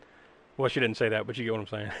 and, well, she didn't say that, but you get what I'm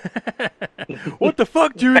saying. What the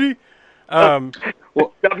fuck, Judy? Well,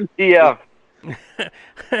 WTF.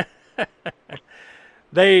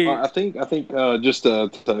 I think just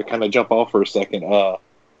to kind of jump off for a second,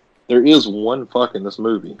 there is one fuck in this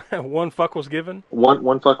movie. One fuck was given?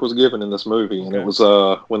 One fuck was given in this movie, and it was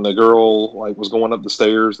when the girl like was going up the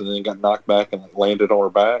stairs and then got knocked back and like, landed on her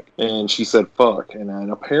back, and she said fuck, and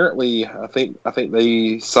apparently I think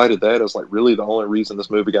they cited that as like really the only reason this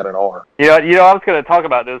movie got an R. I was going to talk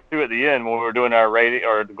about this too at the end when we were doing our rating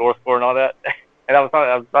or the gore score and all that, and I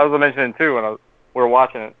was mentioning too when we were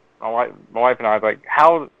watching it. My wife and I was like,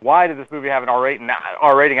 why did this movie have an R rating?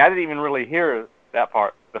 I didn't even really hear that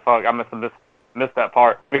part. The fuck, I must have missed that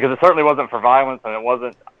part because it certainly wasn't for violence, and it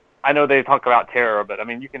wasn't. I know they talk about terror, but I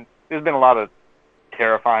mean, there's been a lot of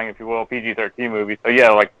terrifying, if you will, PG-13 movies. So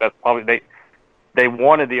yeah, like that's probably they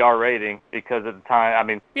wanted the R rating because at the time, I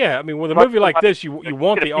mean. Yeah, I mean, with a movie like this, you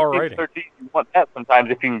want the R rating. You want that sometimes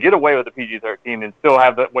if you can get away with the PG-13 and still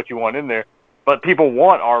have what you want in there. But people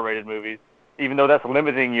want R-rated movies, even though that's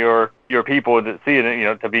limiting your people that see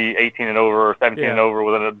it, to be 18 and over or 17 and over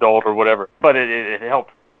with an adult or whatever. But it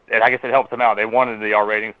helps. I guess it helps them out. They wanted the R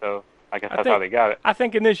rating, so I guess that's how they got it. I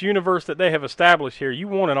think in this universe that they have established here, you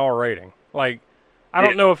want an R rating. Like, I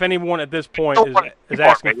don't know if anyone at this point is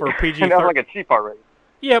asking for a PG-13. That's like a cheap R rating.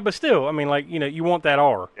 Yeah, but still, I mean, like, you want that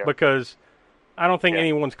R because I don't think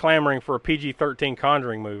anyone's clamoring for a PG-13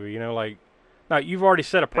 Conjuring movie. Like, no, you've already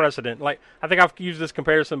set a precedent. Like, I think I've used this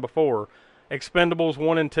comparison before. Expendables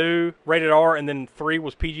 1 and 2, rated R, and then 3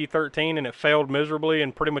 was PG-13, and it failed miserably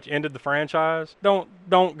and pretty much ended the franchise. Don't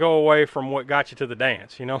go away from what got you to the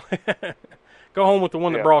dance, Go home with the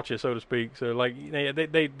one that brought you, so to speak. So, like,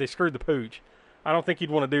 they screwed the pooch. I don't think you'd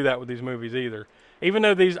want to do that with these movies either. Even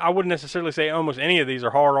though I wouldn't necessarily say almost any of these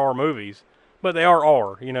are hard R movies, but they are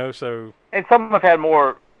R, so. And some have had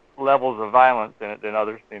more levels of violence in it than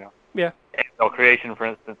others, Yeah. And Annabelle Creation, for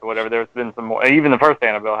instance, or whatever. There's been some more. Even the first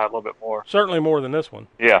Annabelle had a little bit more. Certainly more than this one.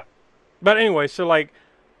 Yeah. But anyway,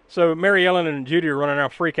 so Mary Ellen and Judy are running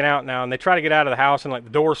around freaking out now, and they try to get out of the house, and like the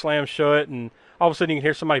door slams shut, and all of a sudden you can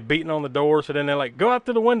hear somebody beating on the door. So then they're like, go out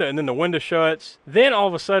through the window, and then the window shuts. Then all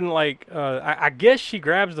of a sudden, like I guess she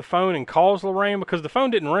grabs the phone and calls Lorraine because the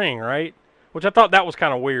phone didn't ring, right? Which I thought that was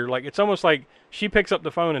kind of weird. Like it's almost like she picks up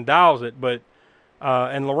the phone and dials it, but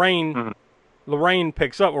and Lorraine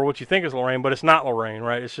picks up, or what you think is Lorraine, but it's not Lorraine,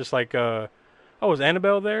 right? It's just like, oh, is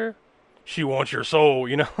Annabelle there? She wants your soul,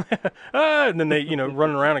 you know? And then they, you know,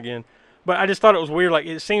 running around again. But I just thought it was weird. Like,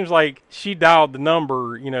 it seems like she dialed the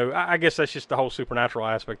number, you know. I guess that's just the whole supernatural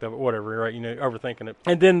aspect of it, whatever, right? You know, overthinking it.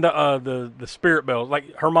 And then the spirit bells.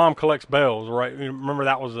 Like, her mom collects bells, right? Remember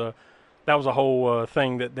that was a whole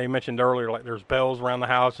thing that they mentioned earlier. Like, there's bells around the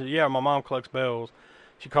house. Yeah, my mom collects bells.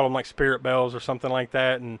 She called them, like, spirit bells or something like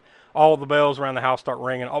that. And all the bells around the house start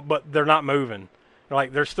ringing. But they're not moving.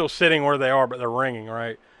 Like, they're still sitting where they are, but they're ringing,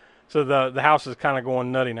 right? So the house is kind of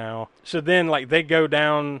going nutty now. So then, like, they go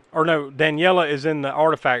down, or no, Daniela is in the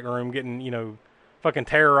artifact room getting, you know, fucking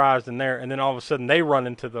terrorized in there. And then all of a sudden they run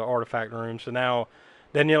into the artifact room. So now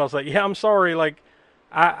Daniela's like, yeah, I'm sorry. Like,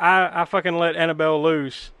 I fucking let Annabelle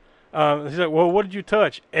loose. He's like, well, what did you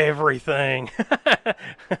touch? Everything.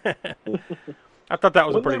 I thought that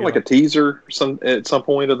was a pretty good like one. a teaser at some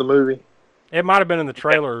point of the movie? It might have been in the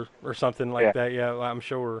trailer or something like that. Yeah, I'm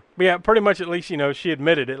sure. But yeah, pretty much at least, you know, she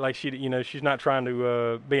admitted it. Like she, you know, she's not trying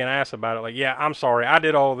to be an ass about it. Like, yeah, I'm sorry. I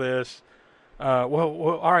did all this.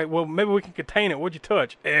 Well, all right. Well, maybe we can contain it. What'd you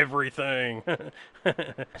touch? Everything.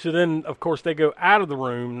 So then, of course, they go out of the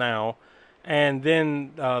room now. And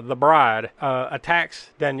then the bride attacks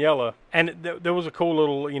Daniela. And there was a cool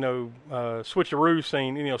little, you know, switcheroo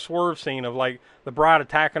scene, you know, swerve scene of, like, the bride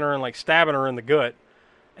attacking her and, like, stabbing her in the gut.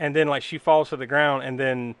 And then, like, she falls to the ground and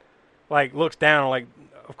then, like, looks down. And, like,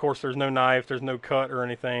 of course, there's no knife. There's no cut or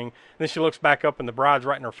anything. And then she looks back up and the bride's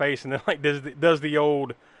right in her face. And then, like, does the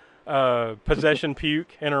old possession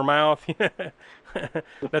puke in her mouth.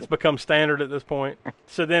 That's become standard at this point.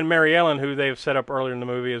 So then Mary Ellen, who they've set up earlier in the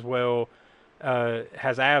movie as well,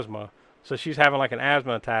 has asthma. So she's having, like, an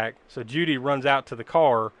asthma attack. So Judy runs out to the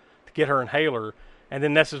car to get her inhaler. And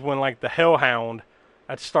then this is when, like, the hellhound...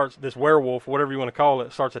 that starts, this werewolf, whatever you want to call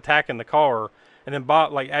it, starts attacking the car. And then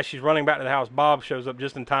Bob, like, as she's running back to the house, Bob shows up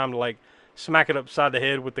just in time to, like, smack it upside the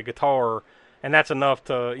head with the guitar. And that's enough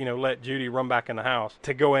to, you know, let Judy run back in the house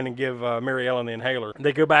to go in and give Mary Ellen the inhaler.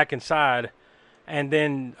 They go back inside, and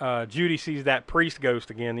then Judy sees that priest ghost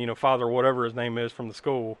again, you know, Father whatever his name is from the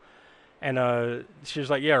school. And she's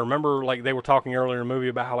like, yeah, remember, like, they were talking earlier in the movie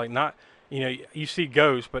about how, like, not, you know, you see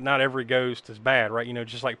ghosts, but not every ghost is bad, right? You know,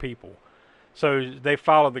 just like people. So they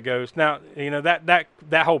follow the ghost. Now, you know, that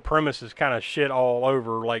whole premise is kind of shit all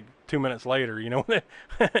over, like, 2 minutes later, you know,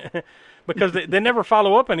 because they never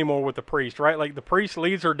follow up anymore with the priest, right? Like, the priest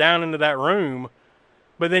leads her down into that room,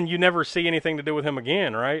 but then you never see anything to do with him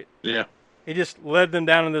again, right? Yeah. He just led them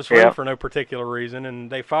down in this room for no particular reason,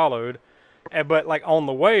 and they followed. But, like, on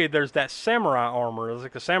the way, there's that samurai armor. There's,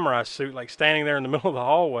 like, a samurai suit, like, standing there in the middle of the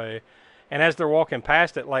hallway. And as they're walking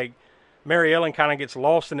past it, like, Mary Ellen kind of gets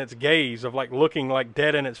lost in its gaze of, like, looking, like,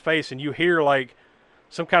 dead in its face. And you hear, like,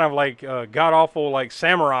 some kind of, like, god-awful, like,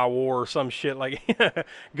 samurai war or some shit, like,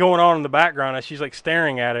 going on in the background as she's, like,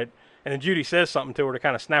 staring at it. And then Judy says something to her to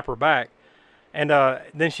kind of snap her back. And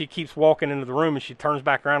then she keeps walking into the room, and she turns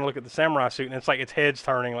back around to look at the samurai suit, and it's like its head's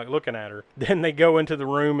turning, like, looking at her. Then they go into the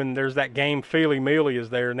room, and there's that game, Feely Mealy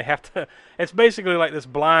is there, and they have to... It's basically like this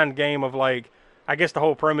blind game of, like... I guess the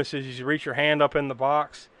whole premise is you reach your hand up in the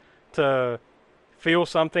box to feel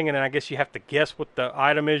something, and then I guess you have to guess what the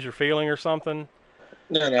item is you're feeling or something.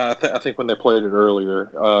 No, I think when they played it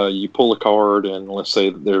earlier, you pull a card, and let's say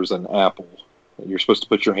that there's an apple. You're supposed to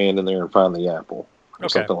put your hand in there and find the apple, or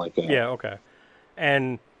something like that. Yeah, okay.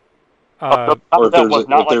 And or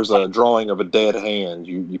if there's a drawing of a dead hand,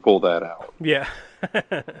 you pull that out. Yeah.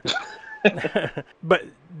 But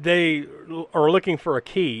they are looking for a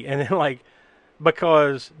key, and then, like,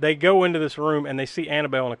 because they go into this room and they see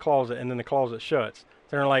Annabelle in a closet, and then the closet shuts.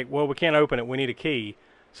 They're like, well, we can't open it. We need a key.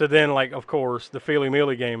 So then, like, of course, the Feely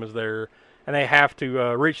Mealy game is there, and they have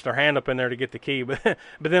to reach their hand up in there to get the key. But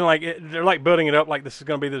then, like, they're, like, building it up like this is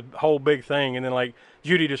going to be this whole big thing. And then, like,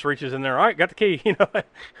 Judy just reaches in there. All right, got the key, you know.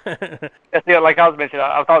 Yeah, like I was mentioning,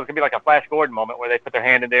 I thought it was going to be like a Flash Gordon moment where they put their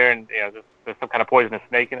hand in there and, you know, there's some kind of poisonous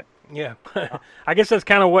snake in it. Yeah. I guess that's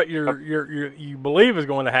kind of what you believe is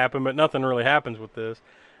going to happen, but nothing really happens with this.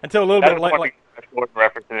 Until a little bit later. Michael Jordan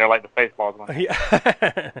reference in there, like the Spaceballs one.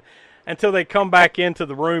 Yeah. Until they come back into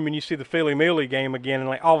the room and you see the Philly Mealy game again, and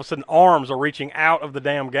like all of a sudden arms are reaching out of the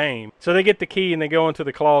damn game. So they get the key and they go into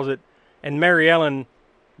the closet, and Mary Ellen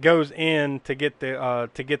goes in to get the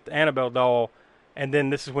Annabelle doll, and then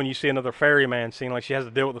this is when you see another ferryman scene. Like she has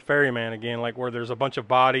to deal with the ferryman again, like where there's a bunch of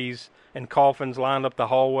bodies and coffins lined up the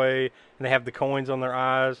hallway, and they have the coins on their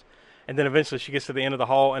eyes. And then eventually she gets to the end of the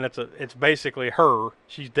hall, and it's basically her.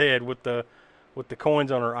 She's dead with the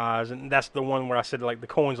coins on her eyes, and that's the one where I said like the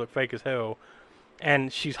coins look fake as hell.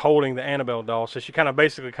 And she's holding the Annabelle doll, so she kind of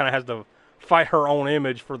has to fight her own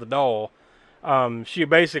image for the doll. She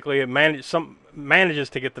basically manages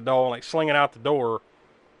to get the doll, like sling it out the door,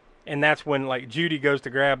 and that's when like Judy goes to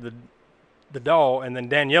grab the doll, and then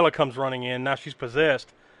Daniela comes running in. Now she's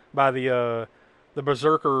possessed by the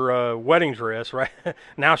berserker wedding dress, right?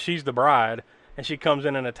 Now she's the bride, and she comes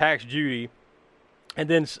in and attacks Judy, and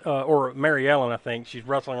then or Mary Ellen, I think she's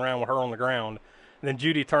wrestling around with her on the ground, and then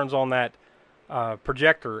Judy turns on that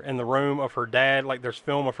projector in the room of her dad, like there's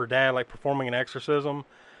film of her dad like performing an exorcism,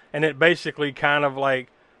 and it basically kind of like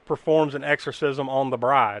performs an exorcism on the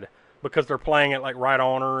bride because they're playing it like right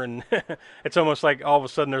on her, and it's almost like all of a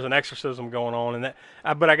sudden there's an exorcism going on, and that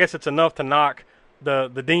but I guess it's enough to knock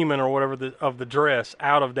the demon or whatever of the dress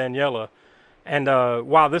out of Daniela. And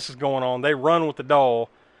while this is going on, they run with the doll,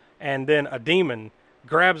 and then a demon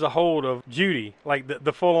grabs a hold of Judy, like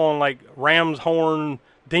the full on like ram's horn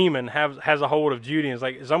demon has a hold of Judy, and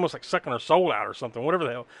it's almost like sucking her soul out or something, whatever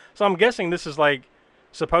the hell. So I'm guessing this is like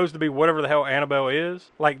supposed to be whatever the hell Annabelle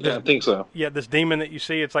is. Like this, yeah, I think so. Yeah, this demon that you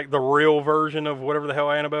see, it's like the real version of whatever the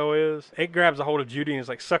hell Annabelle is. It grabs a hold of Judy and is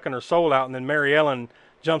like sucking her soul out, and then Mary Ellen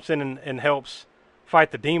jumps in and helps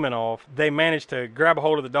fight the demon off. They manage to grab a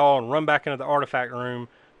hold of the doll and run back into the artifact room,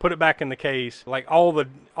 put it back in the case. Like all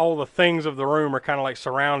the things of the room are kind of like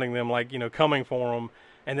surrounding them, like, you know, coming for them.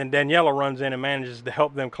 And then Daniela runs in and manages to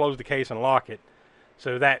help them close the case and lock it.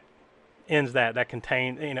 So that ends that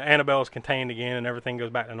contained, you know, Annabelle is contained again and everything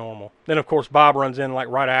goes back to normal. Then of course Bob runs in like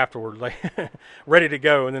right afterwards, like ready to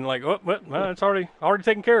go, and then like, oh, well, it's already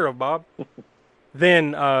taken care of, Bob.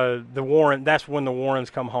 Then that's when the Warrens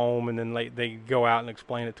come home, and then they go out and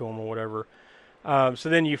explain it to them or whatever. So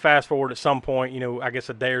then you fast forward at some point, you know, I guess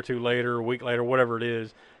a day or two later, a week later, whatever it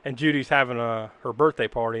is, and Judy's having her birthday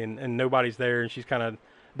party, and nobody's there, and she's kind of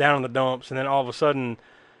down in the dumps. And then all of a sudden,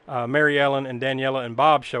 Mary Ellen and Daniela and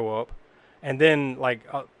Bob show up, and then like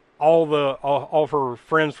all of her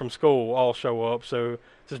friends from school all show up. So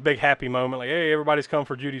it's this big happy moment, like, hey, everybody's come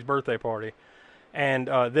for Judy's birthday party. And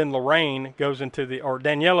then Lorraine goes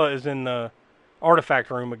Daniela is in the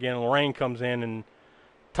artifact room again. Lorraine comes in and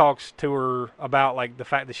talks to her about like the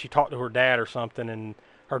fact that she talked to her dad or something, and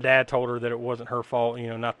her dad told her that it wasn't her fault, you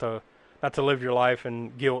know, not to live your life in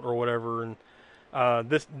guilt or whatever. And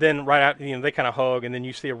then right out, you know, they kind of hug, and then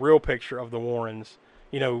you see a real picture of the Warrens,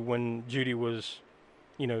 you know, when Judy was,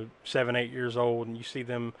 you know, 7-8 years old, and you see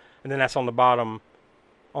them, and then that's on the bottom.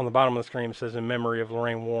 On the bottom of the screen, it says, in memory of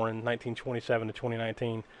Lorraine Warren, 1927 to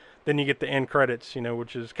 2019. Then you get the end credits, you know,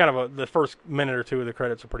 which is kind of the first minute or two of the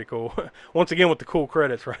credits are pretty cool. Once again, with the cool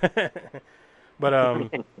credits, right?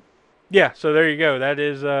 But, yeah, so there you go. That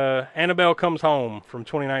is Annabelle Comes Home from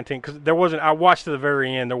 2019. Because I watched to the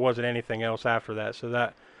very end, there wasn't anything else after that. So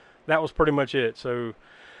that was pretty much it. So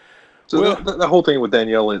the whole thing with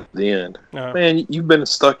Danielle at the end, man, you've been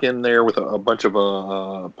stuck in there with a bunch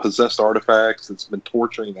of possessed artifacts that's been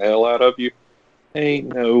torturing the hell out of you.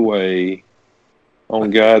 Ain't no way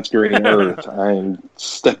on God's green earth I am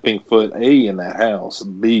stepping foot A in that house,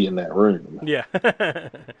 B in that room. Yeah.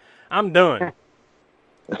 I'm done.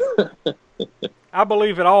 I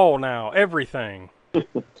believe it all now. Everything.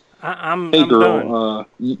 I'm Hey girl,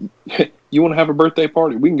 done. You want to have a birthday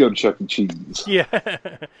party? We can go to Chuck E. Cheese. Yeah.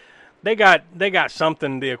 They got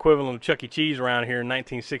something the equivalent of Chuck E. Cheese around here in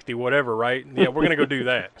 1960 whatever, right? Yeah, we're gonna go do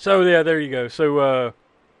that. So yeah, there you go. So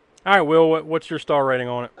all right, Will, what's your star rating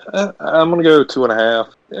on it? I'm gonna go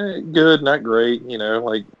 2.5. Good, not great. You know,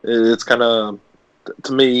 like it's kind of,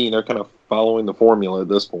 to me, you know, kind of following the formula at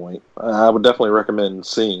this point. I would definitely recommend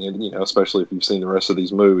seeing it. You know, especially if you've seen the rest of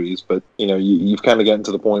these movies. But you know, you've kind of gotten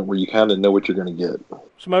to the point where you kind of know what you're gonna get.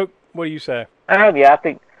 Smoke, what do you say? Yeah,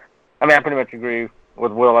 I pretty much agree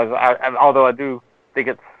with Will. Although I do think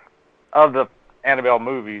it's, of the Annabelle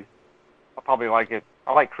movies, I probably like it.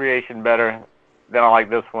 I like Creation better than I like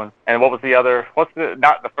this one. And what was the other?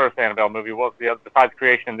 Not the first Annabelle movie? What was the other besides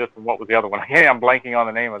Creation and this one? What was the other one? I'm blanking on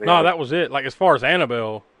the name of the. No, that was it. Like as far as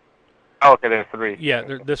Annabelle. Oh, okay, there's 3.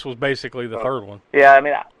 Yeah, this was basically the third one. Yeah, I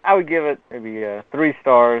mean, I would give it maybe 3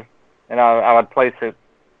 stars, and I would place it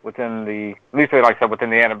within at least like I said, within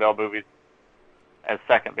the Annabelle movies. as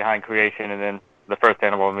second behind Creation, and then the first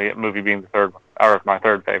Annabelle movie being the third one, or my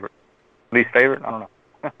third favorite. Least favorite? I don't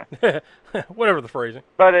know. Whatever the phrasing.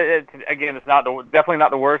 But again, it's definitely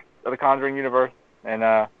not the worst of the Conjuring universe,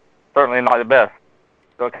 and certainly not the best.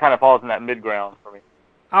 So it kind of falls in that mid ground for me.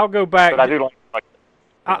 I'll go back. But I do like.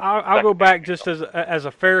 I'll go back just as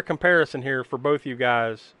a fair comparison here for both you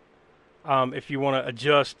guys. If you want to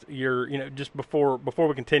adjust your, just before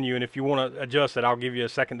we continue, and if you want to adjust it, I'll give you a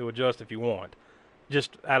second to adjust if you want,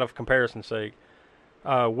 just out of comparison's sake.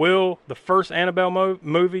 Will, the first Annabelle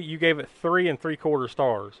movie, you gave it 3 3/4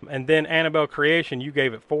 stars, and then Annabelle Creation, you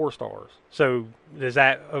gave it 4 stars. So is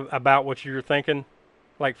that about what you're thinking?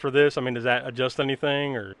 Like for this, I mean, does that adjust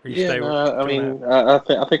anything, or you stay with?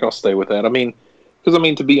 I think I'll stay with that. I mean,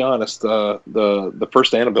 because to be honest, the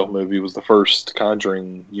first Annabelle movie was the first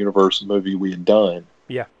Conjuring universe movie we had done.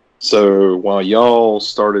 Yeah. So while y'all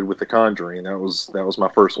started with the Conjuring, that was my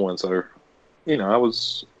first one. So, I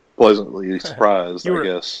was pleasantly surprised, I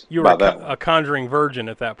guess. You were a Conjuring virgin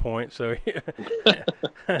at that point, so.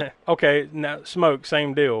 Okay, now Smoke,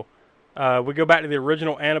 same deal. We go back to the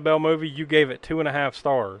original Annabelle movie. You gave it 2.5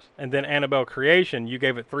 stars, and then Annabelle Creation, you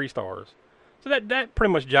gave it 3 stars. So that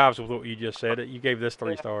pretty much jives with what you just said. You gave this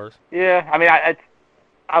 3 stars. Yeah, I mean,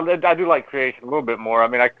 I do like Creation a little bit more. I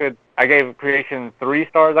mean, I gave Creation 3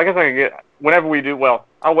 stars. I guess I could get whenever we do. Well,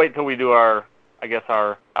 I'll wait till we do our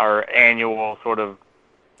annual sort of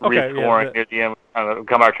rescoring at the end,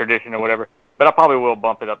 become our tradition or whatever. But I probably will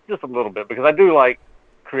bump it up just a little bit because I do like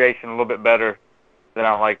Creation a little bit better than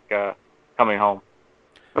I like Coming Home.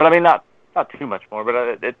 But I mean, not too much more.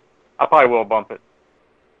 But I probably will bump it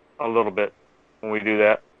a little bit when we do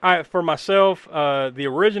that. All right, for myself, the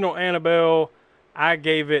original Annabelle, I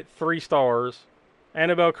gave it 3 stars.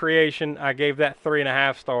 Annabelle Creation, I gave that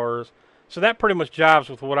 3.5 stars. So that pretty much jives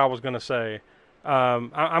with what I was going to say. I'm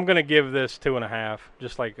going to give this 2.5,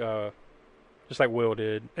 just like Will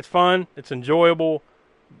did. It's fun. It's enjoyable.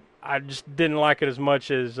 I just didn't like it as much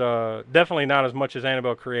as, definitely not as much as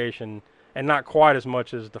Annabelle Creation, and not quite as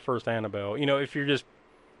much as the first Annabelle. If you're just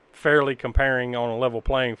fairly comparing on a level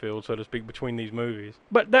playing field, so to speak, between these movies.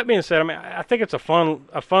 But that being said, I mean, I think it's a fun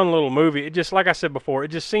little movie. It just, like I said before, it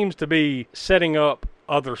just seems to be setting up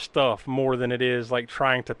other stuff more than it is like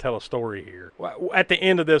trying to tell a story here. At the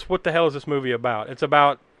end of this, what the hell is this movie about? It's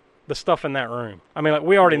about the stuff in that room. I mean, like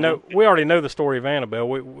we already know the story of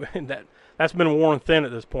Annabelle. That's been worn thin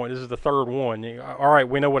at this point. This is the third one. All right,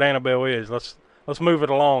 we know what Annabelle is. Let's move it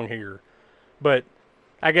along here. But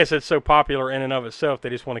I guess it's so popular in and of itself, they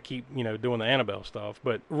just want to keep, doing the Annabelle stuff.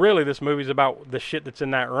 But really, this movie's about the shit that's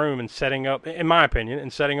in that room and setting up, in my opinion,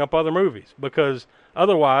 and setting up other movies. Because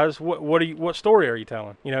otherwise, what story are you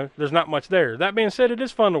telling? There's not much there. That being said, it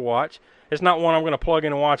is fun to watch. It's not one I'm going to plug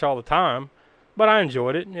in and watch all the time, but I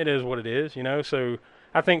enjoyed it. It is what it is, So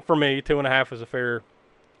I think for me, 2.5 is a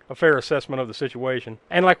fair assessment of the situation.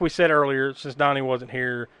 And like we said earlier, since Donnie wasn't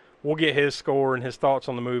here, we'll get his score and his thoughts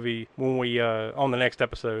on the movie when we on the next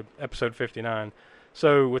episode 59.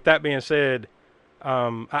 So with that being said,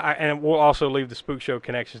 and we'll also leave the Spook Show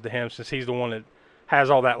connections to him since he's the one that has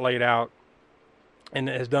all that laid out and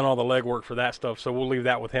has done all the legwork for that stuff. So we'll leave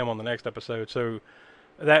that with him on the next episode. So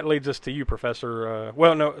that leads us to you, Professor.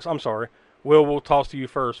 Well, no, I'm sorry. Will, we'll toss to you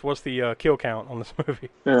first. What's the kill count on this movie?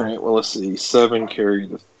 All right. Well, let's see. 7 carry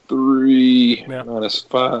the 3 minus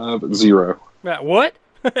 5 0. What?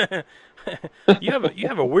 you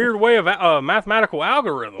have a weird way of mathematical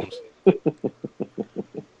algorithms.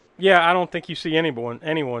 Yeah, I don't think you see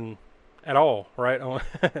anyone at all, right?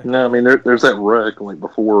 No, I mean there's that wreck like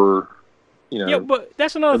before, Yeah, but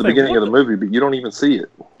that's another thing. At the beginning of the movie, but you don't even see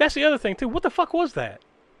it. That's the other thing too. What the fuck was that?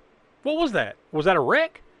 What was that? Was that a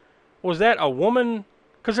wreck? Was that a woman?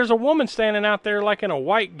 Because there's a woman standing out there like in a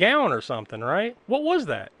white gown or something, right? What was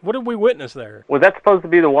that? What did we witness there? Was that supposed to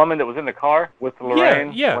be the woman that was in the car with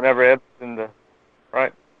Lorraine? Yeah. Whenever Ed's in the...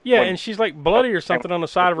 Right? Yeah, and she's like bloody or something on the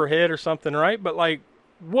side of her head or something, right? But like,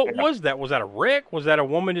 what was that? Was that a wreck? Was that a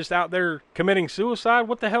woman just out there committing suicide?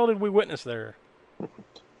 What the hell did we witness there?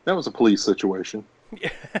 That was a police situation.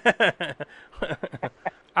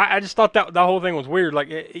 I just thought that the whole thing was weird.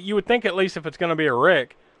 Like, you would think at least if it's going to be a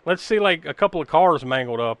wreck, let's see like a couple of cars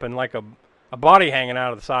mangled up and like a body hanging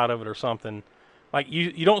out of the side of it or something. Like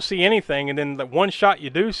you don't see anything, and then the one shot you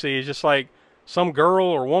do see is just like some girl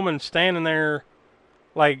or woman standing there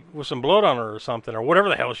like with some blood on her or something, or whatever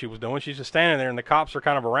the hell she was doing. She's just standing there and the cops are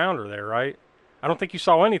kind of around her there, right? I don't think you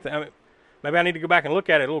saw anything. I mean, maybe I need to go back and look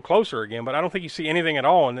at it a little closer again, but I don't think you see anything at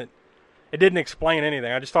all, and it didn't explain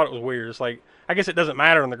anything. I just thought it was weird. It's like, I guess it doesn't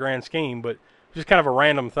matter in the grand scheme, but just kind of a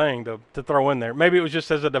random thing to throw in there. Maybe it was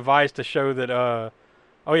just as a device to show that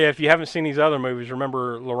Oh yeah, if you haven't seen these other movies,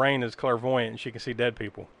 remember Lorraine is clairvoyant and she can see dead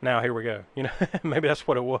people. Now here we go. You know, maybe that's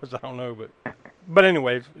what it was. I don't know, but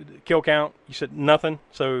anyway, kill count. You said nothing.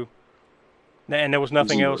 So, and there was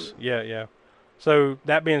nothing 0. else. Yeah. So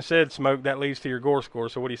that being said, Smoke, that leads to your gore score.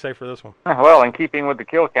 So what do you say for this one? Well, in keeping with the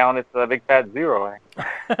kill count, it's a big fat 0.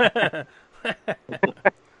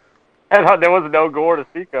 And there was no gore to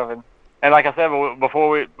speak of, and like I said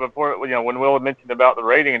before you know, when Will had mentioned about the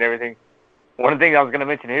rating and everything, one of the things I was going to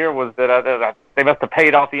mention here was that they must have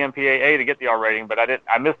paid off the MPAA to get the R rating, but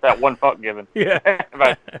I missed that one fuck given. Yeah.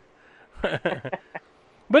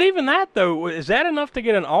 But even that though, is that enough to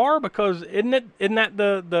get an R? Because isn't that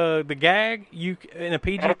the gag? You in a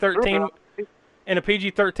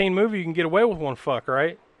PG-13 movie you can get away with one fuck,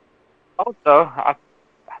 right? I thought so. I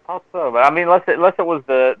thought so, but I mean, unless it was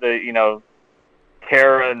the you know,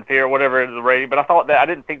 terror and fear, whatever the rating. But I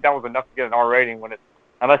didn't think that was enough to get an R rating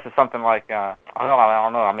unless it's something like I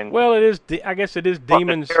don't know. I mean, well, it is. I guess it is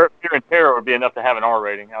demons. Fear and terror would be enough to have an R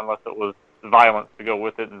rating, unless it was violence to go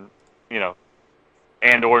with it, and you know,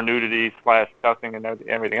 and/or nudity / cussing and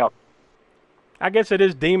everything else. I guess it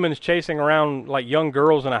is demons chasing around like young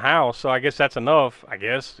girls in a house, so I guess that's enough. I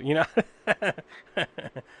guess, you know.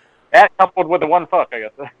 That coupled with the one fuck, I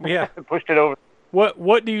guess. Yeah. Pushed it over.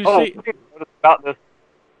 What do you see about this?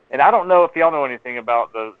 And I don't know if y'all know anything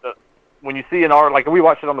about the when you see an R, like we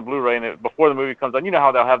watched it on the Blu-ray, and before the movie comes on, you know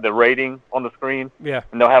how they'll have the rating on the screen? Yeah.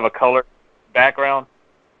 And they'll have a color background.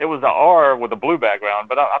 It was the R with a blue background,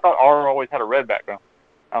 but I thought R always had a red background.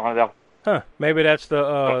 I don't know. Huh? Maybe that's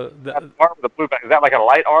the R with a blue back. Is that like a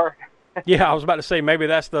light R? Yeah, I was about to say maybe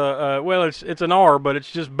that's the well, it's an R, but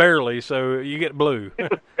it's just barely, so you get blue.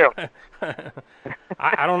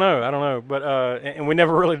 I don't know, but and we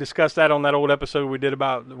never really discussed that on that old episode we did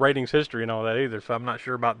about ratings history and all that either. So I'm not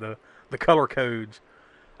sure about the color codes.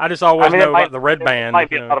 I just always know about the red band. It might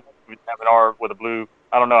be a lot of movies have an R with a blue.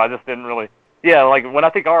 I don't know. I just didn't really. Yeah, like when I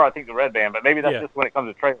think R, I think the red band, but maybe that's just when it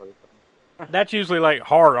comes to trailers. That's usually like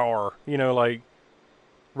hard R, you know, like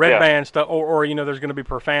red band stuff, or you know, there's going to be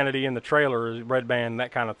profanity in the trailer, red band,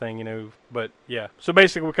 that kind of thing, you know. But yeah, so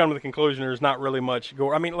basically we come to the conclusion there's not really much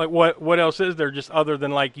gore. I mean, like what else is there just other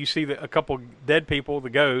than like you see a couple dead people, the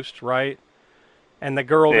ghost, right, and the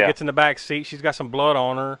girl that gets in the back seat, she's got some blood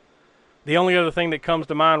on her. The only other thing that comes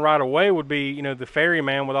to mind right away would be, you know, the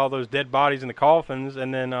ferryman with all those dead bodies in the coffins,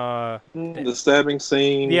 and then the stabbing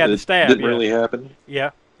scene. Yeah, the stab didn't really happen.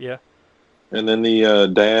 Yeah. And then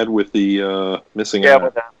the dad with the missing eye.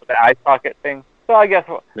 With the eye socket thing. So I guess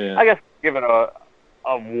give it a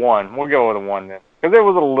 1. We'll go with a 1 then, because there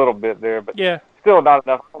was a little bit there, but still not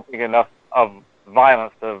enough. I don't think enough of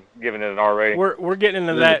violence to have given it an R rating. We're getting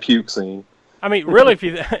into that the puke scene. I mean, really, if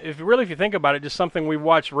you think about it, just something we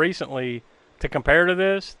watched recently to compare to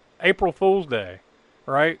this, April Fool's Day,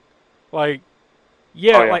 right? Like,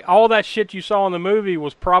 like all that shit you saw in the movie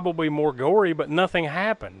was probably more gory, but nothing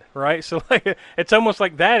happened, right? So like, it's almost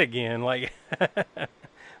like that again, like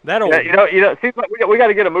that'll. Yeah, you know, it seems like we got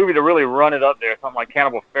to get a movie to really run it up there, something like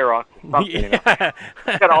Cannibal Ferox or something. You know?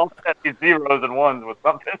 We got to offset these zeros and ones with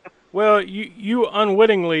something. Well, you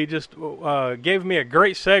unwittingly just gave me a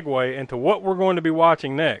great segue into what we're going to be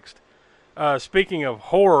watching next. Speaking of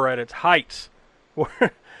horror at its heights,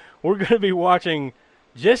 we're going to be watching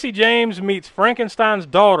Jesse James Meets Frankenstein's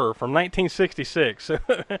Daughter from 1966. So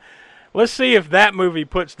let's see if that movie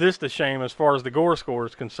puts this to shame as far as the gore score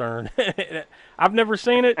is concerned. I've never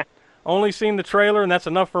seen it, only seen the trailer, and that's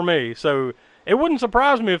enough for me. So it wouldn't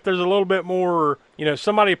surprise me if there's a little bit more, you know,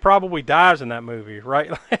 somebody probably dies in that movie,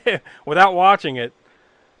 right? Without watching it.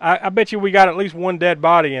 I bet you we got at least one dead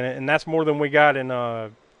body in it, and that's more than we got in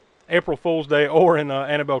April Fool's Day or in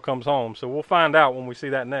Annabelle Comes Home. So we'll find out when we see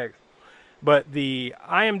that next. But the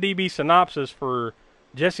IMDb synopsis for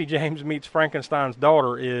Jesse James Meets Frankenstein's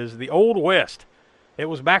Daughter is the Old West. It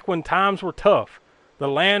was back when times were tough. The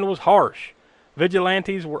land was harsh.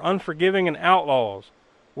 Vigilantes were unforgiving, and outlaws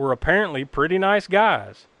were apparently pretty nice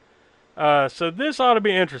guys. So this ought to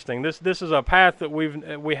be interesting. This is a path that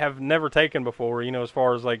we have never taken before, you know, as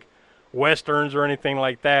far as like westerns or anything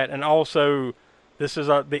like that. And also, this is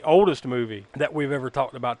the oldest movie that we've ever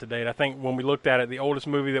talked about to date. I think when we looked at it, the oldest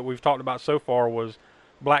movie that we've talked about so far was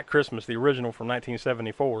Black Christmas, the original from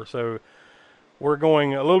 1974. So we're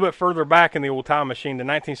going a little bit further back in the old time machine to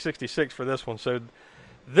 1966 for this one. So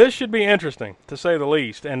this should be interesting, to say the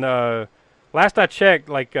least. And last I checked,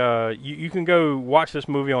 like you can go watch this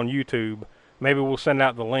movie on YouTube. Maybe we'll send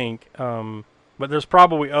out the link. But there's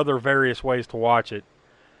probably other various ways to watch it.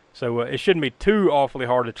 So it shouldn't be too awfully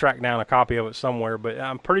hard to track down a copy of it somewhere. But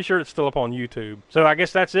I'm pretty sure it's still up on YouTube. So I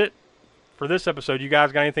guess that's it for this episode. You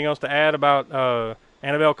guys got anything else to add about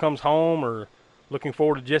Annabelle Comes Home, or looking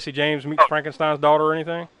forward to Jesse James Meets Frankenstein's Daughter or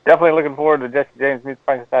anything? Definitely looking forward to Jesse James Meets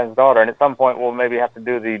Frankenstein's Daughter, and at some point we'll maybe have to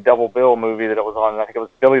do the double bill movie that it was on. I think it was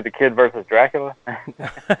Billy the Kid versus Dracula.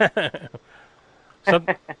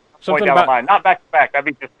 Something Point down the about line. Not back to back. That'd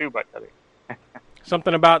be just too much, I think.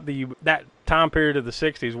 something about that time period of the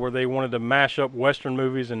 '60s where they wanted to mash up Western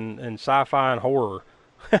movies and sci-fi and horror.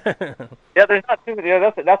 Yeah, there's not too many.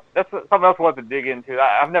 Yeah, that's something else we'll have to dig into.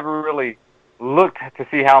 I've never really looked to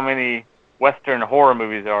see how many Western horror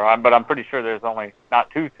movies there are, but I'm pretty sure there's only not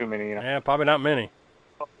too many. You know? Yeah, probably not many.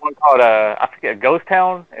 One called I forget, Ghost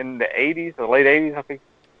Town in the '80s, or late '80s, I think.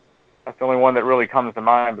 That's the only one that really comes to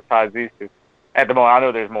mind besides these two. At the moment, I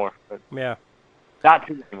know there's more, but yeah, not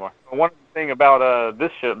too many more. One thing about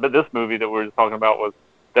this movie that we were just talking about was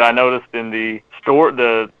that I noticed in the store,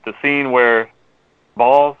 the scene where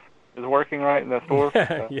Balls is working right in the store.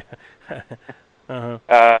 Yeah.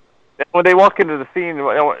 When they walk into the scene,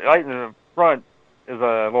 right in the front is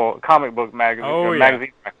a little comic book magazine, Oh, yeah.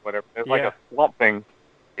 magazine rack, whatever. There's like Yeah. a Swamp Thing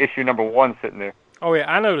issue #1 sitting there. Oh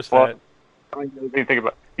yeah, I noticed that. What do you think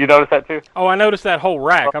about? You noticed that too? Oh, I noticed that whole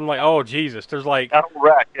rack. I'm like, oh Jesus, there's like That whole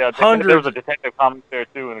rack, yeah. hundreds. There was a Detective Comics there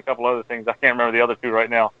too, and a couple other things. I can't remember the other two right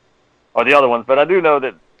now, or the other ones. But I do know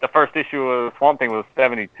that the first issue of Swamp Thing was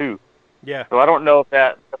 '72. Yeah. So I don't know if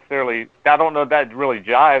that necessarily. I don't know if that really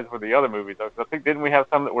jives with the other movies though. 'Cause I think didn't we have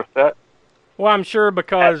some that were set? Well, I'm sure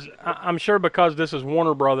because this is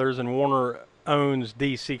Warner Brothers and Warner owns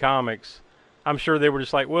DC Comics. I'm sure they were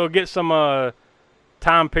just like, well, get some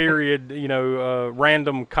time period,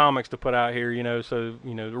 random comics to put out here, so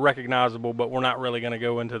recognizable, but we're not really going to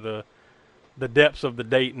go into the depths of the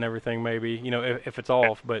date and everything. Maybe if it's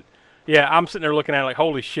off, but yeah, I'm sitting there looking at it like,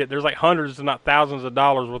 holy shit, there's like hundreds, if not thousands of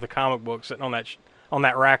dollars worth of comic books sitting on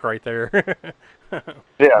that rack right there. Yeah.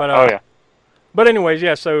 But, yeah. But anyways,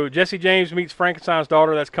 yeah. So Jesse James Meets Frankenstein's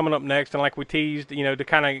Daughter. That's coming up next, and like we teased,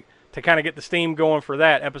 to kind of get the steam going for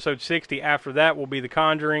that. Episode 60. After that will be The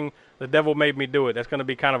Conjuring. The Devil Made Me Do It. That's going to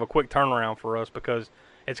be kind of a quick turnaround for us because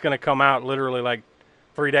it's going to come out literally like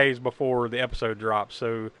 3 days before the episode drops.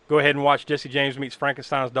 So go ahead and watch Jesse James Meets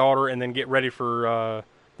Frankenstein's Daughter, and then get ready for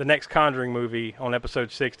the next Conjuring movie on episode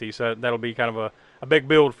 60. So that'll be kind of a big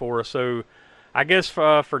build for us. So I guess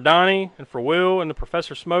for Donnie and for Will and the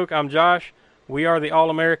Professor Smoke, I'm Josh. We are the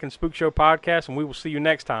All-American Spook Show Podcast, and we will see you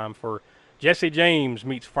next time for Jesse James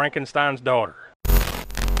Meets Frankenstein's Daughter.